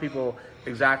and tell people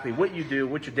exactly what you do,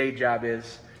 what your day job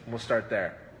is, and we'll start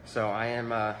there. So I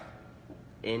am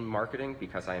in marketing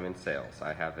because I am in sales.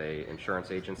 I have an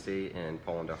insurance agency in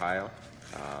Poland, Ohio,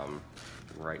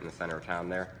 right in the center of town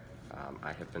there.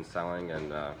 I have been selling,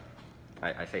 and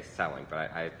I say selling,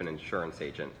 but I've been an insurance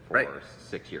agent for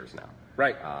 6 years now.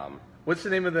 Right. What's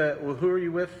the name of who are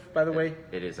you with, by the way?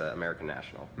 It is American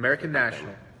National. American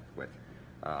National.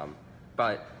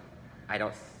 But I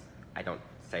don't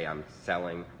say I'm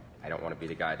selling. I don't want to be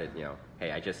the guy that,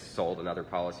 hey, I just sold another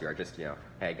policy, or I just, hey,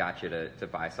 I got you to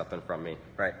buy something from me.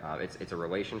 Right. It's a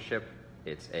relationship.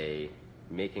 It's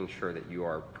making sure that you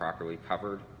are properly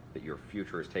covered, that your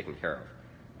future is taken care of.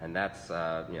 And that's,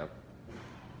 on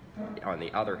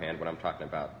the other hand, when I'm talking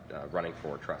about running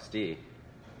for trustee,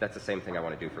 that's the same thing I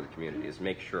want to do for the community, is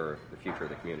make sure the future of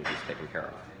the community is taken care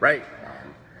of. Right.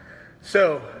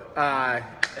 So,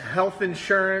 health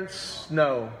insurance,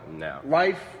 no. No.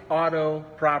 Life, auto,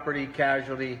 property,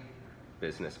 casualty.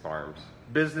 Business farms.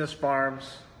 Business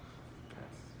farms.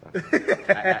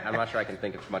 I'm not sure I can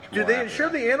think of much more. Do they insure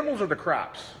the animals or the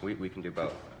crops? We can do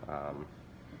both.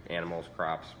 Animals,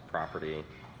 crops, property.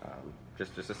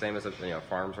 Just the same as,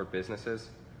 farms are businesses.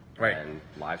 Right. And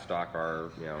livestock are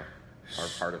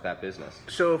part of that business.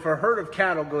 So if a herd of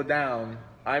cattle go down,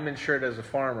 I'm insured as a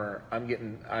farmer.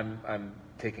 I'm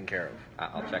taken care of.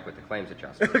 I'll check with the claims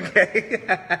adjuster. Okay.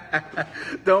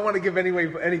 Don't want to give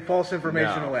any false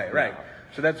information away. Right. No.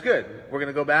 So that's good. We're going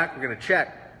to go back. We're going to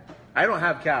check. I don't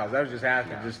have cows. I was just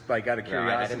asking, just like out of No,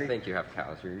 curiosity. I didn't think you have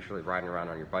cows. You're usually riding around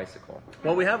on your bicycle.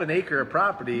 Well, we have an acre of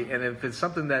property, and if it's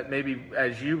something that maybe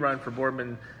as you run for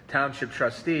Boardman Township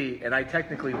trustee, and I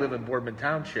technically live in Boardman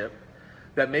Township,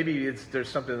 that maybe there's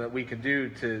something that we could do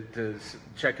to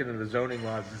check into the zoning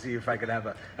laws to see if I could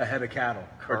have a head of cattle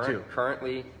or two.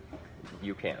 Currently,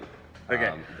 you can.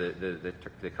 Okay.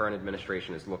 The current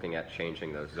administration is looking at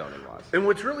changing those zoning laws. And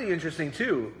what's really interesting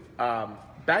too,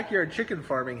 backyard chicken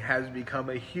farming has become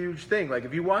a huge thing. Like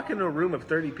if you walk into a room of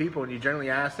 30 people and you generally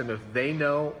ask them if they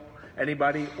know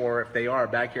anybody or if they are a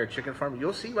backyard chicken farmer,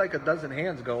 you'll see like a dozen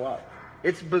hands go up.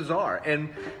 It's bizarre.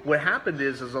 And what happened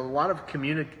is a lot of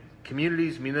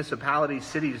communities, municipalities,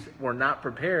 cities were not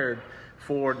prepared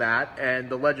for that, and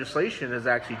the legislation has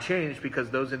actually changed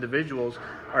because those individuals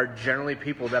are generally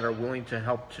people that are willing to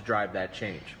help to drive that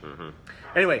change.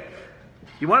 Anyway,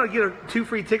 you want to get 2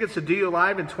 free tickets to DOYO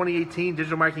Live in 2018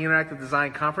 Digital Marketing Interactive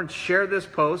Design Conference, share this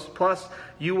post, plus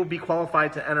you will be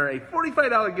qualified to enter a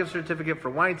 $45 gift certificate for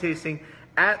wine tasting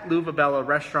at Luva Bella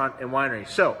Restaurant and Winery.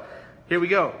 So, here we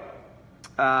go.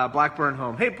 Blackburn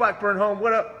Home. Hey, Blackburn Home,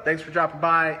 what up? Thanks for dropping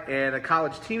by. And a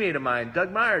college teammate of mine,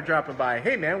 Doug Meyer, dropping by.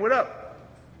 Hey, man, what up?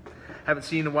 Haven't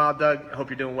seen you in a while, Doug. Hope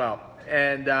you're doing well.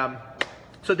 And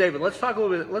so, David, let's talk a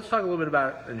little bit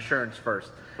about insurance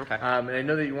first. Okay. And I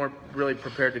know that you weren't really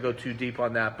prepared to go too deep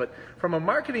on that, but from a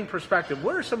marketing perspective,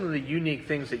 what are some of the unique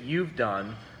things that you've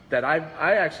done that I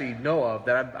actually know of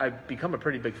that I've become a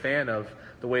pretty big fan of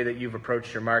the way that you've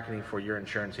approached your marketing for your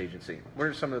insurance agency? What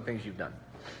are some of the things you've done?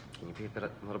 Can you be a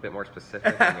little bit more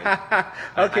specific? I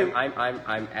mean, Okay.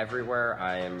 I'm everywhere.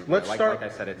 Let's like I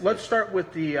said. Let's start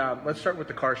with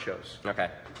the car shows. Okay.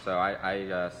 So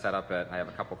I set up I have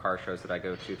a couple car shows that I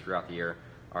go to throughout the year.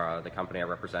 The company I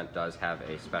represent does have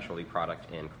a specialty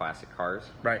product in classic cars.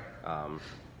 Right.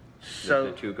 So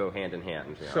the two go hand in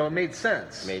hand. You know? So it made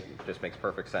sense. Just makes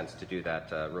perfect sense to do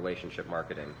that relationship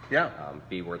marketing. Yeah.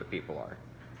 Be where the people are.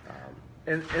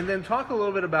 And then talk a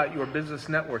little bit about your business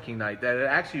networking night. That it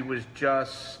actually was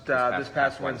just this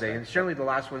past Wednesday, and it's generally the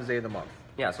last Wednesday of the month.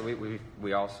 Yeah. So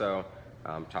we also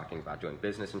talking about doing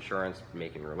business insurance,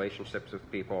 making relationships with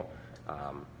people.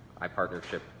 I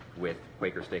partnership with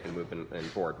Quaker Steak and Move in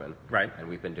Boardman. Right. And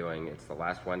we've been doing, it's the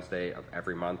last Wednesday of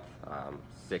every month,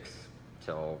 6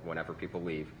 till whenever people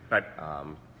leave. Right.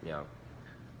 You know,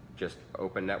 just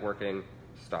open networking,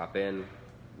 stop in,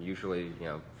 usually,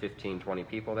 15, 20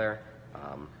 people there,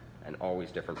 and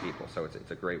always different people. So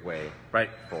it's a great way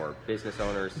for business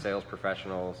owners, sales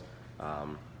professionals,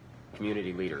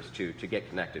 community leaders to get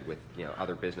connected with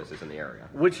other businesses in the area.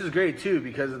 Which is great too,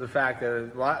 because of the fact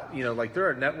that a lot, like there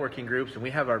are networking groups, and we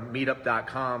have our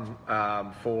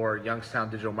meetup.com for Youngstown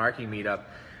Digital Marketing Meetup.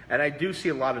 And I do see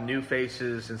a lot of new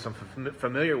faces and some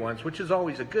familiar ones, which is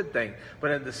always a good thing.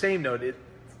 But at the same note,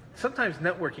 sometimes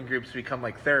networking groups become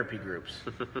like therapy groups.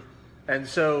 And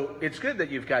so it's good that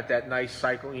you've got that nice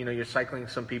cycle, you're cycling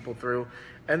some people through.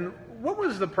 And what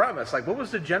was the premise? Like, what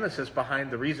was the genesis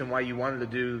behind the reason why you wanted to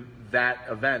do that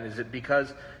event? Is it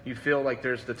because you feel like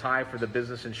there's the tie for the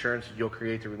business insurance that you'll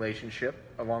create the relationship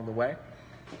along the way?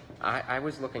 I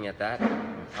was looking at that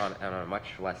on a much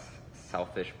less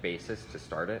selfish basis to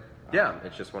start it. Yeah.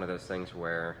 It's just one of those things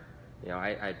where,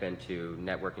 I'd been to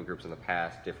networking groups in the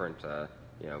past, different,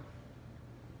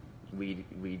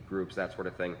 lead groups, that sort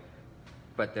of thing.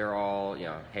 But they're all,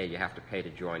 hey, you have to pay to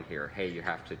join here. Hey, you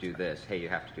have to do this. Hey, you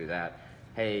have to do that.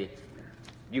 Hey,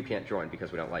 you can't join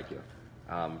because we don't like you.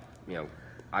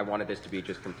 I wanted this to be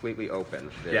just completely open,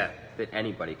 that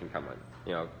anybody can come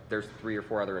in. There's 3 or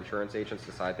 4 other insurance agents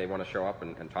decide they want to show up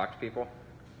and talk to people.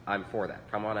 I'm for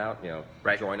that. Come on out,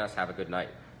 join us, have a good night.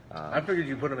 I figured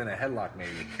you put them in a headlock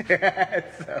maybe.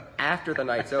 After the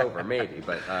night's over, maybe,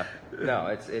 but no,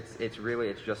 it's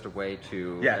really just a way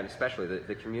to, and especially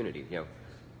the community.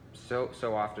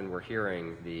 So often we're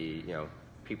hearing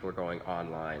people are going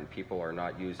online, people are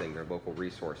not using their local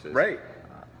resources, right?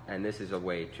 And this is a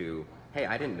way to, hey,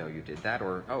 I didn't know you did that,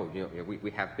 or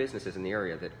we have businesses in the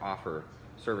area that offer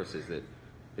services that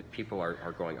people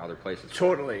are going other places.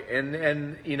 Totally.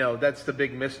 And that's the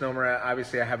big misnomer.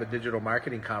 Obviously, I have a digital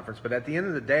marketing conference, but at the end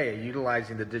of the day,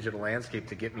 utilizing the digital landscape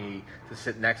to get me to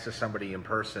sit next to somebody in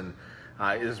person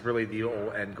is really the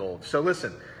old end goal. So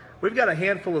listen, we've got a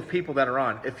handful of people that are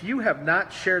on. If you have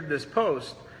not shared this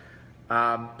post,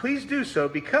 please do so,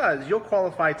 because you'll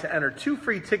qualify to enter 2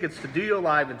 free tickets to DOYO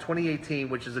Live in 2018,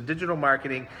 which is a digital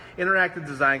marketing interactive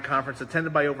design conference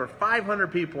attended by over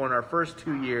 500 people in our first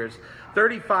 2 years.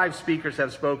 35 speakers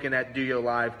have spoken at DOYO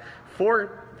Live,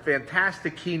 4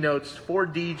 fantastic keynotes, 4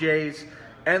 DJs,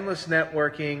 endless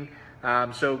networking,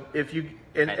 So if you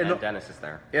and Dennis is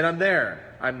there, and I'm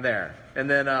there, and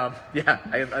then yeah,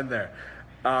 I'm there,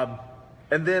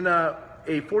 and then a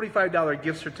 $45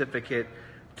 gift certificate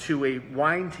to a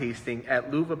wine tasting at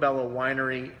Luva Bella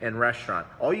Winery and Restaurant.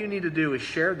 All you need to do is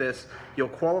share this. You'll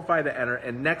qualify to enter,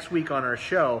 and next week on our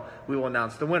show, we will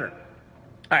announce the winner.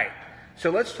 All right, so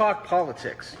let's talk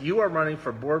politics. You are running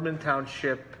for Boardman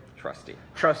Township Trustee.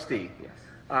 Yes.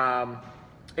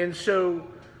 And so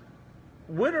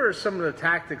what are some of the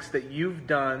tactics that you've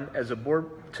done as a board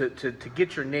to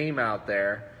get your name out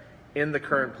there in the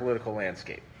current political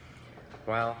landscape?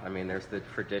 Well, I mean, there's the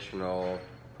traditional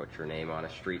put your name on a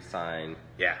street sign.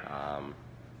 Yeah.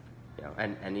 You know,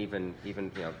 and even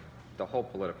you know, the whole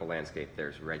political landscape.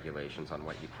 There's regulations on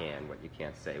what you can, what you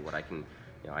can't say, what I can.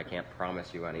 You know, I can't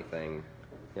promise you anything.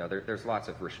 You know, there's lots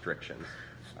of restrictions.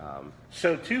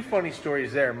 So 2 funny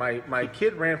stories there. My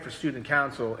kid ran for student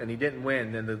council and he didn't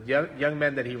win. And the young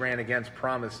men that he ran against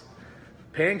promised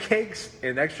pancakes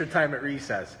and extra time at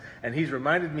recess. And he's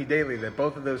reminded me daily that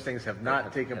both of those things have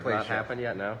not taken place Not happened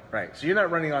yet, no. Right. So you're not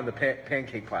running on the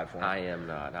pancake platform. I am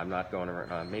not. I'm not going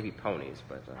around. Maybe ponies,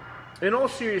 but. In all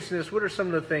seriousness, what are some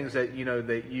of the things that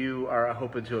you are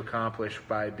hoping to accomplish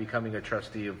by becoming a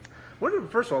trustee of?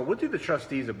 First of all, what do the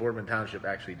trustees of Boardman Township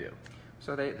actually do?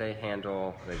 So they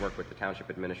work with the township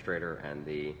administrator and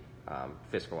the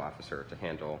fiscal officer to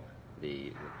handle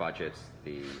the budgets,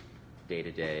 the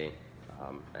day-to-day,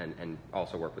 and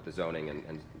also work with the zoning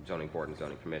and zoning board and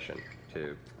zoning commission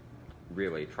to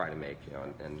really try to make,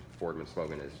 and Boardman's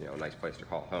slogan is, a nice place to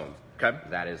call home. Okay.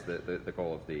 That is the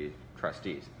goal of the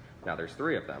trustees. Now there's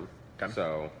 3 of them. Okay.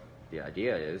 So the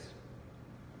idea is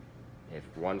if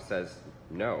one says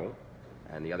no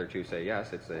and the other 2 say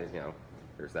yes, it's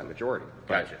there's that majority.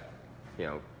 Gotcha.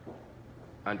 But,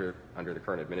 under the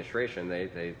current administration,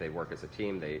 they work as a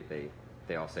team.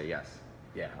 They all say yes.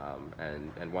 Yeah.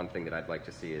 And one thing that I'd like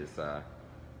to see is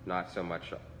not so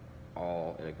much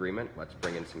all in agreement. Let's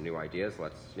bring in some new ideas.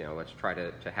 Let's try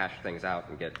to hash things out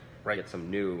and get some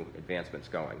new advancements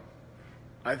going.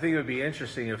 I think it would be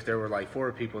interesting if there were like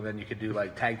 4 people, and then you could do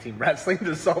like tag team wrestling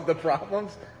to solve the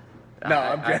problems. No,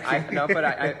 I'm joking. No, but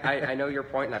I know your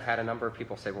point, and I've had a number of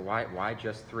people say, well, why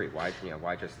just 3?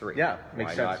 Why just 3? Yeah,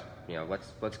 makes sense. Not,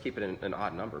 let's keep it an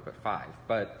odd number, but 5.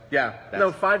 But yeah,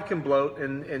 no, 5 can bloat,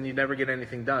 and you never get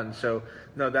anything done. So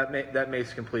no, that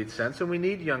makes complete sense, and we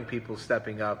need young people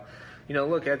stepping up.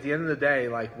 Look, at the end of the day,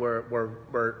 like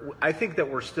I think that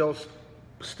we're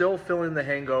still feeling the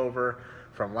hangover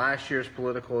from last year's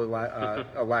political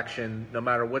election, no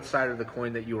matter what side of the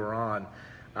coin that you were on.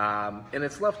 And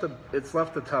it's left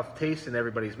a tough taste in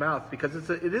everybody's mouth because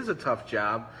it is a tough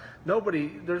job.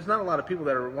 There's not a lot of people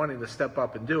that are wanting to step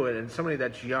up and do it, and somebody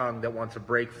that's young that wants to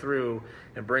break through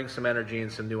and bring some energy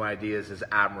and some new ideas is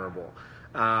admirable.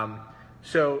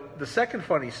 So the second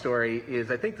funny story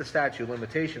is I think the statute of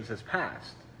limitations has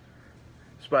passed.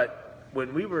 But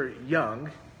when we were young,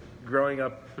 growing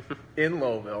up in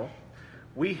Lowville,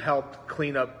 we helped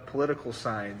clean up political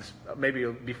signs maybe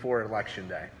before Election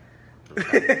Day.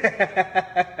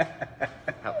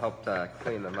 Helped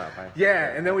clean them up.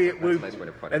 Yeah, and then that's a nice way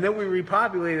to put it. And then we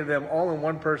repopulated them all in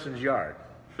one person's yard.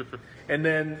 And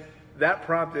then that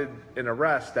prompted an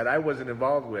arrest that I wasn't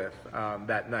involved with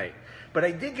that night. But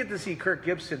I did get to see Kirk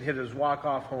Gibson hit his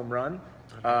walk-off home run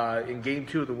in Game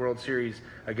 2 of the World Series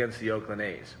against the Oakland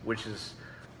A's, which is,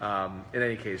 in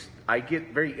any case, I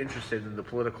get very interested in the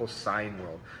political sign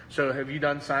world. So have you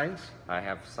done signs? I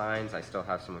have signs. I still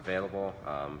have some available,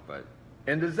 but...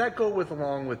 And does that go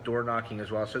along with door knocking as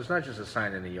well? So it's not just a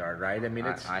sign in the yard, right? I mean,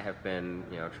 I have been,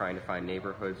 trying to find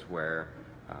neighborhoods where,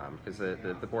 because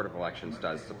the Board of Elections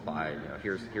does supply,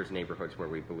 here's neighborhoods where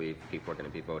we believe people are going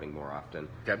to be voting more often,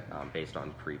 okay, based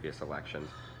on previous elections.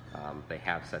 They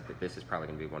have said that this is probably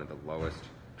going to be one of the lowest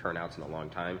turnouts in a long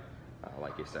time.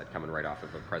 Like you said, coming right off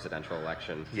of a presidential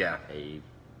election, yeah, a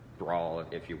brawl,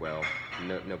 if you will.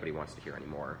 Nobody wants to hear any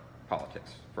more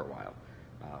politics for a while.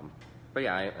 But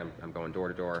yeah, I'm going door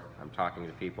to door. I'm talking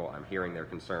to people. I'm hearing their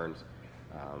concerns.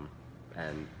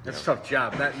 And that's a tough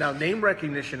job. Now, name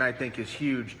recognition, I think, is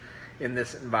huge in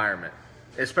this environment,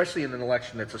 especially in an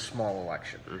election that's a small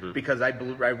election, because I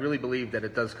really believe that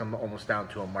it does come almost down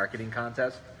to a marketing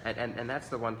contest. And that's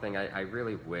the one thing I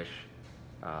really wish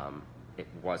it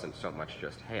wasn't so much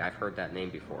just, hey, I've heard that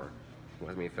name before.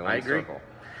 Let me fill in the circle.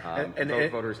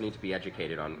 Voters need to be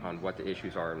educated on what the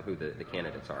issues are and who the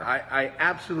candidates are. I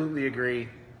absolutely agree,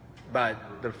 but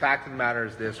the fact of the matter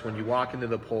is this: when you walk into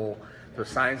the poll, the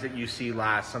signs that you see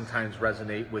last sometimes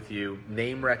resonate with you.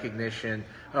 Name recognition.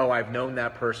 Oh, I've known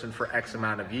that person for X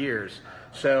amount of years.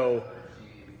 So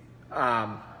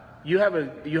you have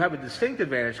a distinct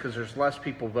advantage because there's less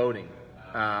people voting.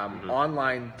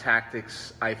 Online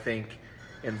tactics, I think,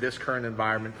 in this current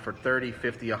environment for 30,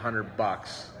 50,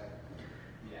 $100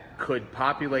 could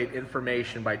populate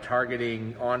information by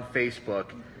targeting on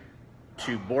Facebook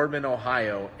to Boardman,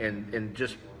 Ohio, and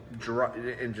just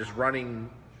running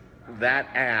that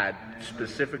ad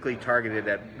specifically targeted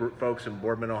at folks in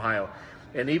Boardman, Ohio.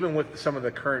 And even with some of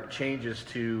the current changes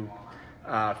to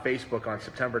Facebook on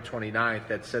September 29th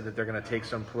that said that they're going to take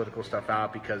some political stuff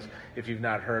out because, if you've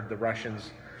not heard, the Russians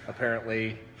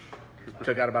apparently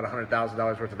took out about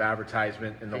 $100,000 worth of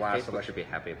advertisement in the last Facebook election. Should be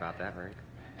happy about that, right?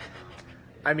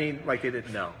 I mean, like they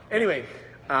didn't know. Anyway,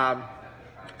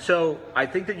 so I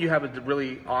think that you have a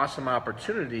really awesome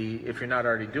opportunity, if you're not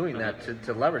already doing that,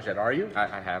 to leverage that. Are you?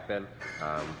 I have been.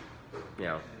 You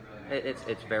know,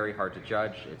 it's very hard to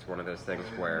judge. It's one of those things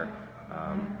where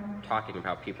talking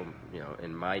about people, you know,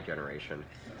 in my generation,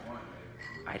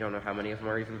 I don't know how many of them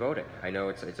are even voting. I know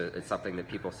it's something that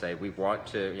people say we want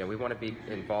to, you know, we want to be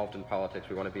involved in politics.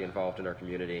 We want to be involved in our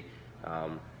community.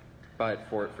 But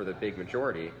for the big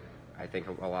majority, I think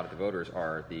a lot of the voters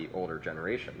are the older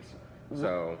generations.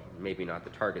 So maybe not the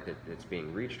target that's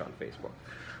being reached on Facebook.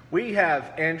 We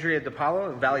have Andrea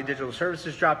DiPaolo and Valley Digital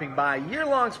Services dropping by,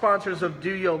 year-long sponsors of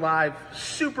DOYO Live.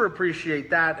 Super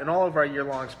appreciate that, and all of our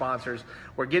year-long sponsors.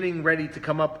 We're getting ready to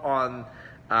come up on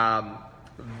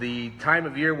the time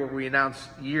of year where we announce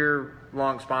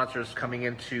year-long sponsors coming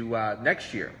into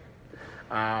next year.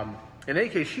 In any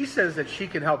case, she says that she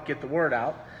can help get the word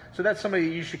out, so that's somebody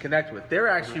that you should connect with. They're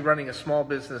actually running a small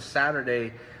business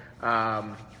Saturday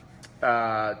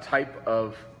type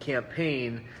of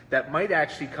campaign that might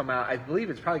actually come out. I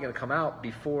believe it's probably going to come out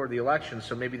before the election,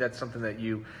 so maybe that's something that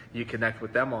you connect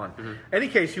with them on. Any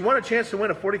case, you want a chance to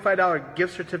win a $45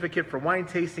 gift certificate for wine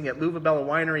tasting at Louva Bella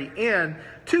Winery and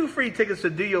 2 free tickets to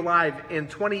DOYO Live in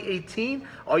 2018.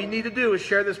 All you need to do is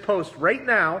share this post right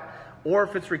now, or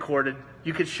if it's recorded,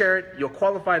 you can share it. You'll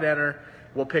qualify to enter.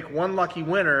 We'll pick one lucky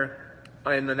winner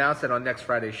and announce it on next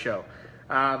Friday's show.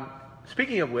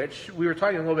 Speaking of which, we were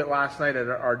talking a little bit last night at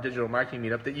our digital marketing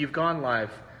meetup that you've gone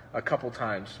live a couple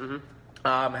times.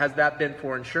 Has that been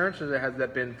for insurance, or has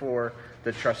that been for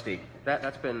the trustee?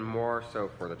 That's been more so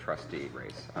for the trustee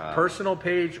race. Personal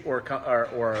page, or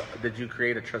did you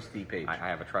create a trustee page? I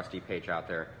have a trustee page out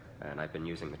there, and I've been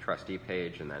using the trustee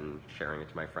page and then sharing it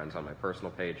to my friends on my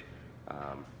personal page.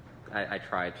 I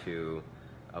try to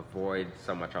avoid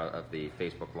so much of the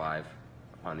Facebook Live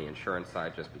on the insurance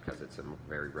side, just because it's a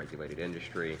very regulated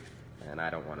industry, and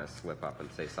I don't want to slip up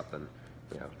and say something,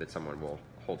 you know, that someone will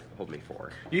hold me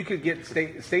for. You could get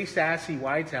Stay Sassy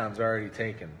Y-Town's already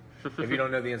taken. If you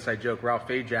don't know the inside joke, Ralph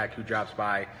Fajak, who drops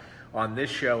by on this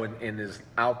show and is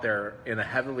out there in a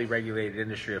heavily regulated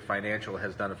industry of financial,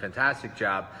 has done a fantastic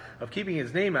job of keeping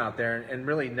his name out there, and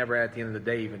really never at the end of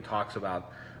the day even talks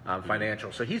about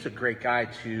financial. So he's a great guy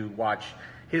to watch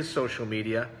his social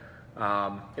media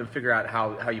and figure out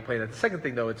how you play that. The second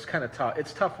thing, though, it's kind of tough.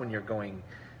 It's tough when you're going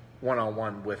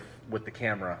one-on-one with the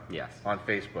camera. Yes. On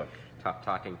Facebook.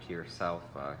 Talking to yourself.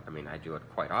 I mean, I do it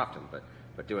quite often,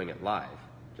 but doing it live,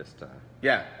 just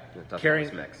yeah, it doesn't carrying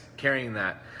always mix. Carrying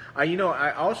that. You know,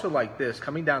 I also like this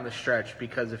coming down the stretch,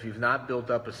 because if you've not built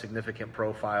up a significant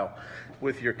profile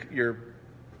with your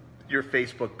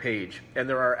Facebook page, and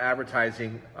there are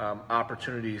advertising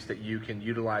opportunities that you can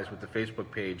utilize with the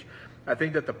Facebook page, I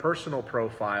think that the personal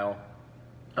profile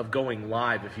of going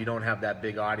live, if you don't have that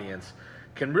big audience,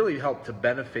 can really help to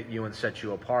benefit you and set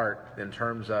you apart in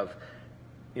terms of,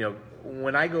 you know,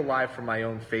 when I go live from my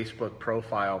own Facebook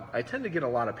profile, I tend to get a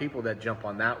lot of people that jump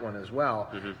on that one as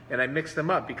well, and I mix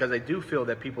them up because I do feel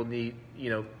that people need,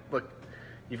 you know, look,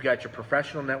 you've got your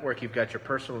professional network, you've got your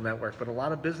personal network, but a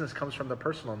lot of business comes from the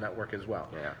personal network as well.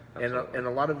 Yeah, and a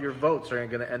lot of your votes are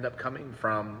going to end up coming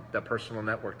from the personal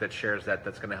network that shares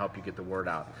that's going to help you get the word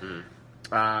out.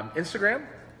 Instagram?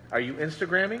 Are you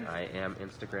Instagramming? I am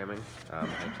Instagramming. I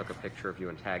took a picture of you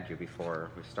and tagged you before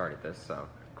we started this, so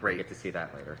great. We'll get to see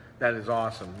that later. That is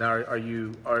awesome. Now, are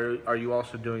you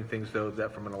also doing things, though,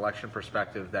 that from an election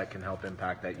perspective that can help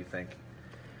impact that, you think?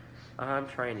 I'm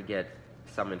trying to get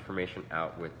some information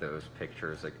out with those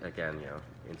pictures. Again, you know,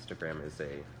 Instagram is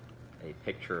a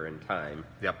picture in time.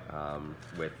 Yep.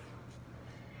 With,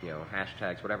 you know,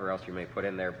 hashtags, whatever else you may put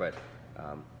in there, but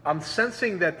I'm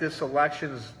sensing that this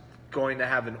election's going to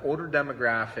have an older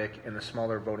demographic and a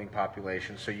smaller voting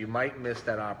population, so you might miss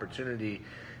that opportunity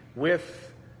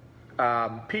with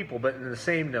people. But in the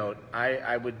same note,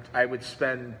 I would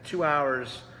spend 2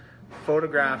 hours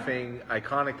photographing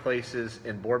iconic places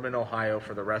in Boardman, Ohio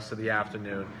for the rest of the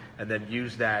afternoon, and then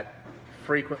use that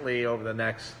frequently over the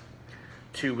next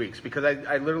 2 weeks, because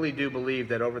I literally do believe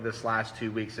that over this last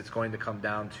 2 weeks, it's going to come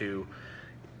down to,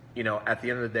 you know, at the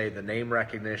end of the day, the name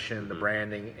recognition, the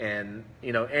branding, and,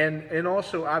 you know, and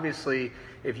also obviously,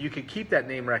 if you could keep that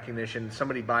name recognition,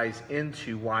 somebody buys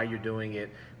into why you're doing it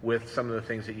with some of the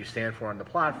things that you stand for on the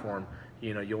platform,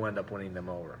 you know, you'll end up winning them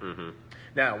over.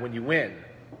 Now, when you win,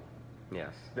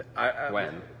 yes,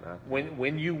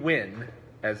 when you win,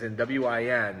 as in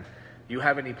WIN, you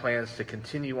have any plans to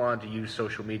continue on to use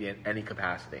social media in any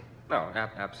capacity? No,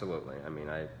 absolutely. I mean,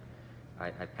 I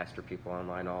pester people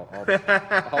online all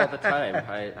the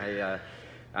time.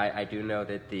 I do know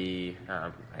that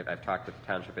I've talked to the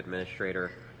township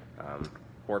administrator.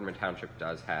 Boardman Township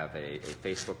does have a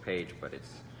Facebook page, but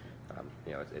it's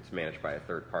you know, it's managed by a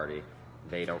third party.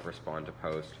 They don't respond to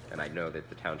posts, and I know that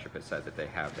the township has said that they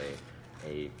have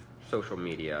a social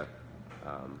media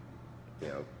you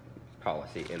know,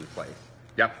 policy in place.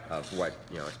 Yep. Of what,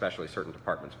 you know, especially certain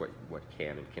departments, what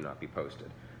can and cannot be posted.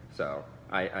 So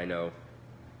I know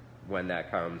when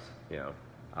that comes, you know,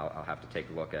 I'll have to take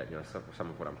a look at, you know, some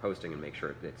of what I'm posting and make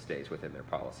sure it stays within their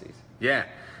policies. Yeah.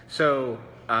 So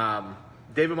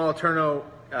David Moliterno,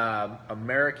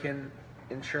 American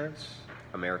Insurance?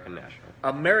 American National.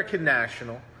 American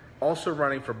National, also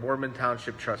running for Boardman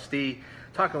Township trustee,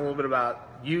 talking a little bit about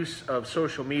use of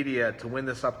social media to win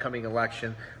this upcoming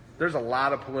election. There's a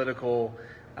lot of political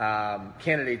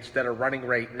candidates that are running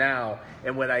right now,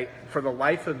 and for the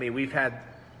life of me, we've had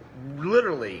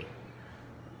literally,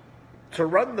 to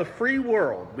run the free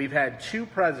world, we've had 2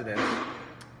 presidents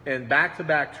in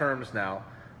back-to-back terms now.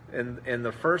 In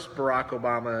the first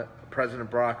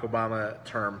President Barack Obama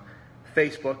term,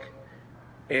 Facebook,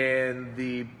 and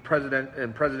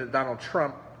President Donald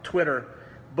Trump, Twitter,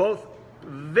 both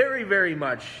very, very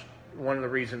much one of the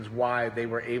reasons why they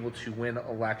were able to win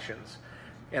elections.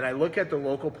 And I look at the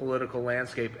local political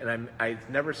landscape, and it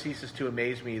never ceases to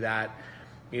amaze me that,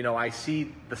 you know, I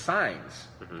see the signs,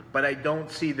 but I don't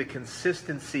see the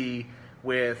consistency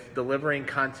with delivering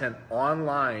content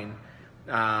online,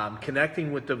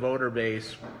 connecting with the voter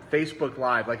base, Facebook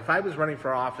Live. Like if I was running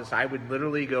for office, I would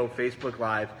literally go Facebook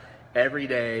Live every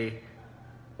day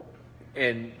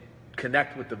and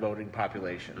connect with the voting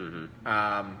population.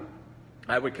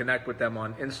 I would connect with them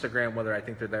on Instagram, whether I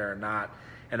think they're there or not,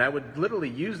 and I would literally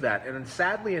use that. And then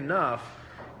sadly enough,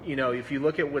 you know, if you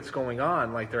look at what's going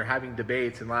on, like they're having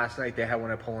debates, and last night they had one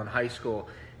at Poland High School,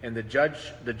 and the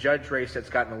judge race that's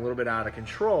gotten a little bit out of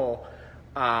control,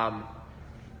 they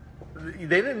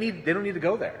don't need to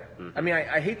go there. I mean,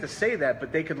 I hate to say that,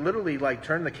 but they could literally like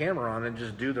turn the camera on and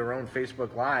just do their own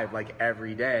Facebook Live like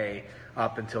every day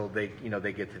up until they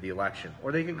get to the election,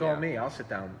 or they can call me. I'll sit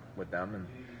down with them and.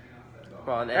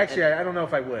 Well, actually, I don't know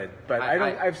if I would, but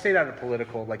I've stayed out of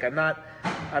political. Like I'm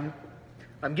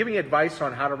giving advice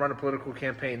on how to run a political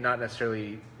campaign, not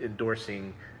necessarily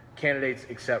endorsing candidates,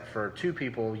 except for 2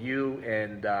 people, you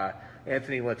and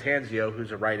Anthony Latanzio,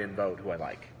 who's a write-in vote, who I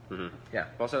like. Yeah.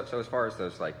 Well, so as far as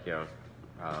those, like, you know,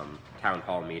 town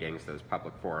hall meetings, those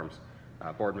public forums,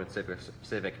 Boardman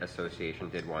Civic Association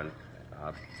did one.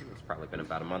 It's probably been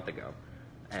about a month ago,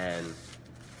 and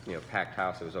you know, packed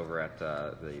house. It was over at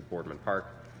the Boardman Park.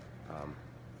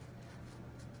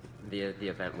 The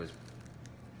event was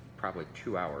probably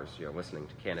 2 hours, you know, listening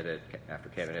to candidate after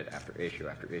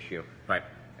issue. Right.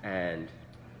 And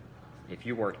if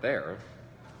you weren't there,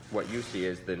 what you see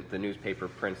is the newspaper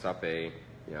prints up a,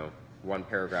 you know,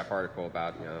 1-paragraph article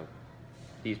about, you know,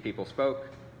 these people spoke,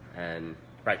 and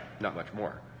not much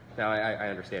more. Now, I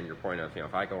understand your point of, you know,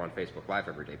 if I go on Facebook Live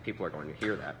every day, people are going to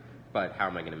hear that. But how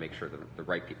am I going to make sure that the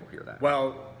right people hear that?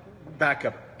 Well, back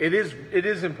up. It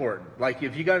is important. Like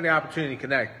if you got the opportunity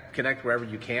to connect wherever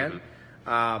you can.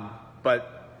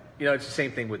 But you know, it's the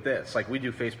same thing with this. Like we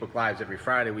do Facebook Lives every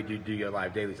Friday. We do DOYO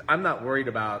Live dailies. I'm not worried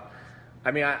about.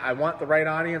 I mean, I want the right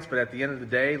audience, but at the end of the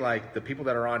day, like the people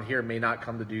that are on here may not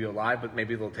come to DOYO Live, but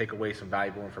maybe they'll take away some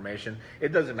valuable information.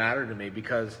 It doesn't matter to me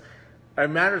because it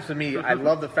matters to me. I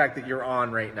love the fact that you're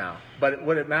on right now. But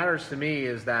what it matters to me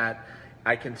is that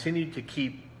I continue to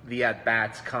keep the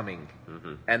at-bats coming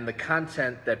and the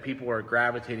content that people are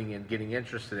gravitating and getting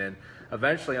interested in.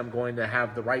 Eventually, I'm going to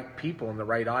have the right people and the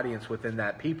right audience within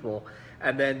that people.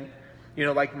 And then, you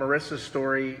know, like Marisa's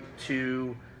story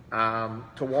to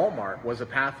Walmart was a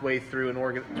pathway through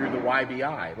through the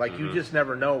YBI. Like you just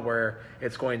never know where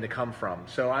it's going to come from.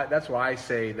 So that's why I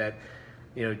say that,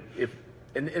 you know,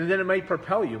 and then it might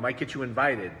propel you, it might get you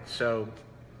invited. So.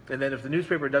 And then if the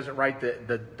newspaper doesn't write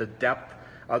the depth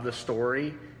of the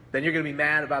story, then you're going to be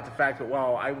mad about the fact that,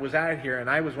 well, I was out here and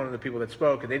I was one of the people that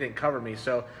spoke and they didn't cover me.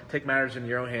 So take matters in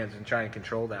your own hands and try and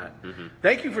control that.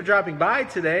 Thank you for dropping by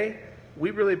today.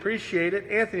 We really appreciate it.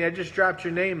 Anthony, I just dropped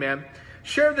your name, man.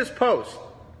 Share this post.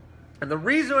 And the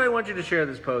reason I want you to share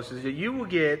this post is that you will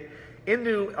get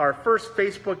into our first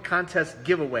Facebook contest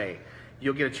giveaway.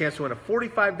 You'll get a chance to win a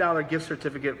 $45 gift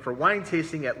certificate for wine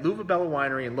tasting at Louva Bella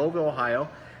Winery in Lowville, Ohio.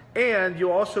 And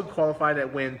you'll also qualify to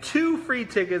win 2 free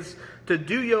tickets to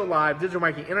DOYO Live Digital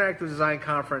Marketing Interactive Design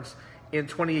Conference in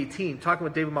 2018. Talking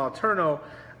with David Moliterno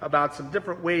about some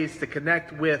different ways to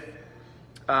connect with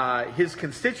his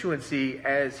constituency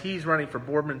as he's running for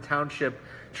Boardman Township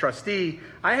trustee.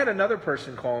 I had another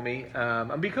person call me.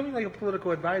 I'm becoming like a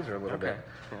political advisor a little bit.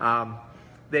 Yeah.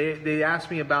 They asked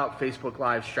me about Facebook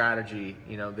Live strategy.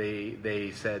 You know,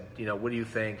 they said, you know, what do you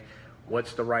think?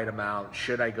 What's the right amount?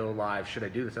 Should I go live? Should I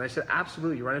do this? And I said,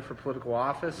 absolutely. You're running for political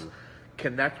office. Mm-hmm.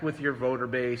 Connect with your voter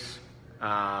base.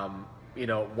 You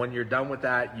know, when you're done with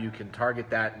that, you can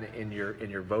target that in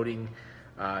your voting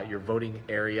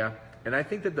area. And I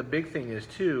think that the big thing is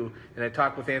too. And I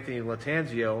talked with Anthony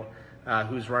Latanzio,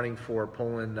 who's running for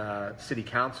Poland City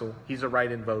Council. He's a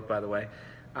write-in vote, by the way.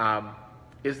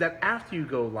 Is that after you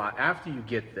go live, after you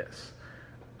get this,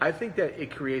 I think that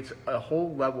it creates a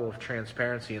whole level of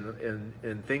transparency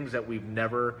in things that we've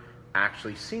never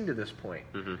actually seen to this point.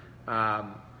 Mm-hmm.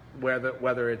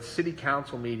 Whether it's city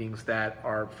council meetings that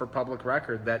are for public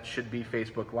record that should be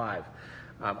Facebook Live.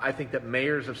 I think that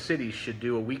mayors of cities should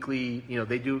do a weekly, you know,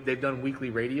 they've done weekly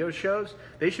radio shows.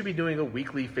 They should be doing a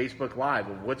weekly Facebook Live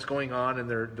of what's going on in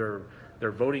their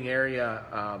voting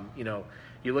area. You know,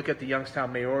 you look at the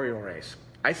Youngstown mayoral race.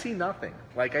 I see nothing.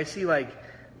 Like, I see like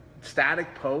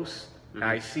static posts. Mm-hmm.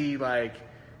 I see like,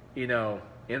 you know,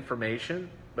 information.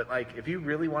 But like, if you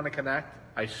really want to connect,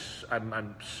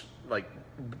 I'm like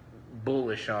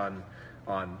bullish on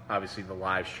obviously the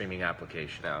live streaming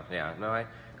application. No, yeah, no,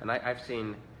 I've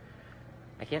seen.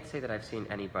 I can't say that I've seen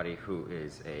anybody who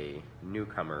is a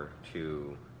newcomer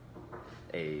to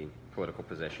a political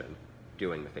position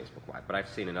doing the Facebook Live, but I've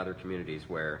seen in other communities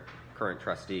where current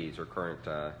trustees or current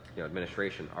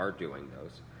administration are doing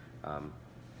those.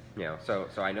 You know, so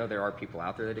I know there are people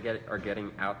out there that are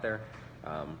getting out there.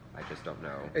 I just don't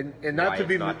know. And not to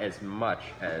be not as much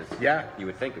as you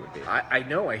would think it would be. I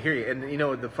know, I hear you. And you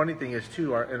know, the funny thing is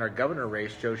too, in our governor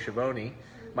race, Joe Schiavone,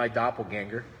 my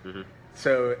doppelganger. Mm-hmm.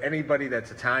 So anybody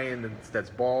that's Italian, that's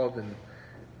bald and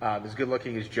as good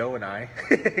looking as Joe and I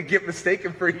get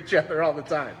mistaken for each other all the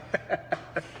time.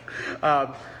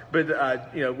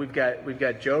 But you know, we've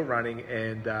got Joe running,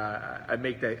 and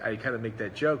I kind of make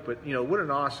that joke. But you know, what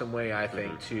an awesome way, I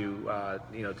think,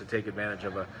 mm-hmm. To take advantage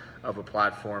of a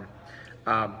platform.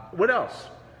 What else?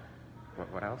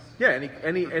 What else? Yeah.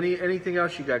 Anything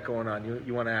else you got going on?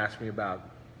 You want to ask me about?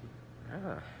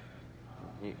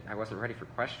 I wasn't ready for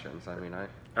questions. I mean,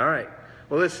 All right.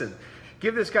 Well, listen.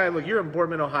 Give this guy a look. You're in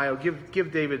Boardman, Ohio.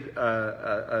 Give David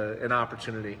an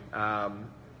opportunity.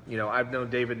 You know, I've known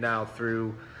David now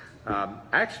through.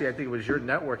 Actually, I think it was your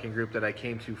networking group that I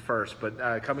came to first.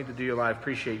 But coming to DOYO Live,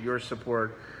 appreciate your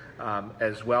support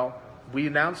as well. We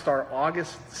announced our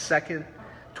August 2nd,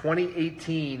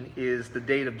 2018 is the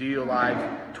date of DOYO Live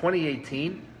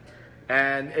 2018.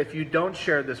 And if you don't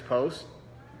share this post,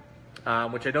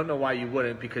 which I don't know why you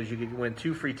wouldn't, because you could win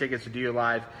 2 free tickets to DOYO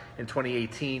Live in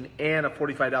 2018 and a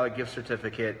 $45 gift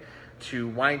certificate to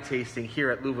wine tasting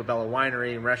here at Louva Bella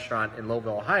Winery and Restaurant in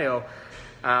Lowville, Ohio.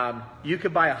 You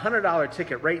could buy a $100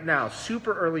 ticket right now,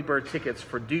 super early bird tickets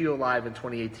for DOYO Live in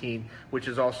 2018, which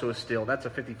is also a steal. That's a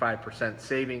 55%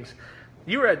 savings.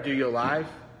 You were at DOYO Live.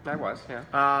 I was,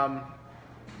 yeah.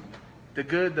 The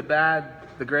good, the bad,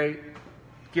 the great.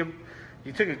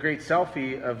 You took a great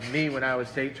selfie of me when I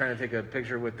was trying to take a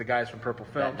picture with the guys from Purple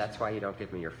Films. That's why you don't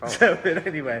give me your phone. So, but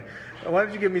anyway, why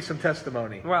don't you give me some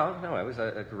testimony? Well, no, it was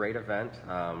a great event.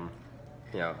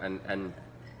 You know, and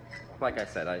like I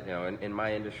said, in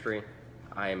my industry,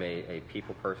 I am a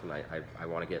people person. I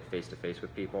want to get face to face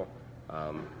with people.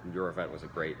 Your event was a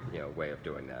great way of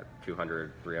doing that.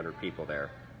 200, 300 people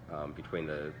there between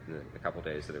the couple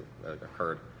days that it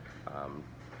occurred.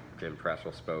 Jim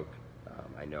Tressel spoke.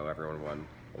 I know everyone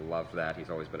loved that. He's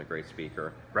always been a great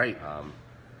speaker. Right.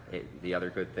 The other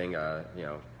good thing,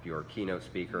 your keynote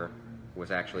speaker was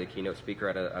actually a keynote speaker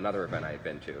at another event I had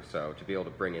been to. So to be able to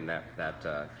bring in that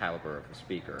caliber of a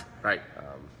speaker, right,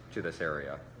 to this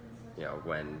area,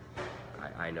 when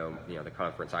I know the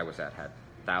conference I was at had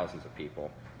thousands of people,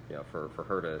 for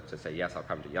her to say yes, I'll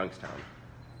come to Youngstown,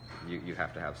 you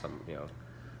have to have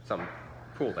some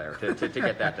pool there to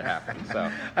get that to happen.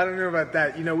 So I don't know about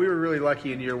that. We were really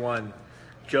lucky in year one.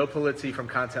 Joe Polizzi from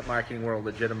Content Marketing World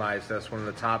legitimized us, one of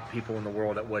the top people in the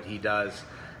world at what he does.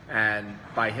 And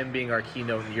by him being our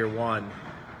keynote in year one,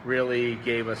 really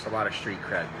gave us a lot of street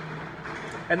cred.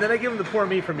 And then I give them the poor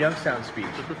me from Youngstown speech.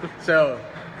 So,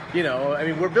 you know, I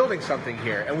mean, we're building something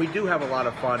here, and we do have a lot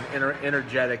of fun,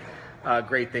 energetic,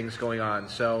 great things going on.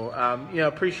 So, you know,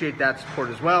 appreciate that support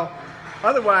as well.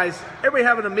 Otherwise, everybody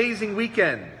have an amazing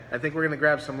weekend. I think we're going to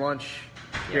grab some lunch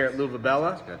here at Luva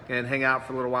Bella and hang out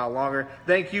for a little while longer.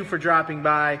 Thank you for dropping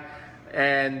by,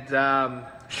 and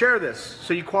share this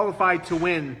so you qualify to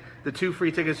win the 2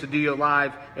 free tickets to DOYO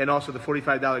Live and also the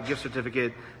 $45 gift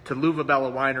certificate to Luva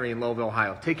Bella Winery in Lowville,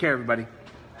 Ohio. Take care, everybody.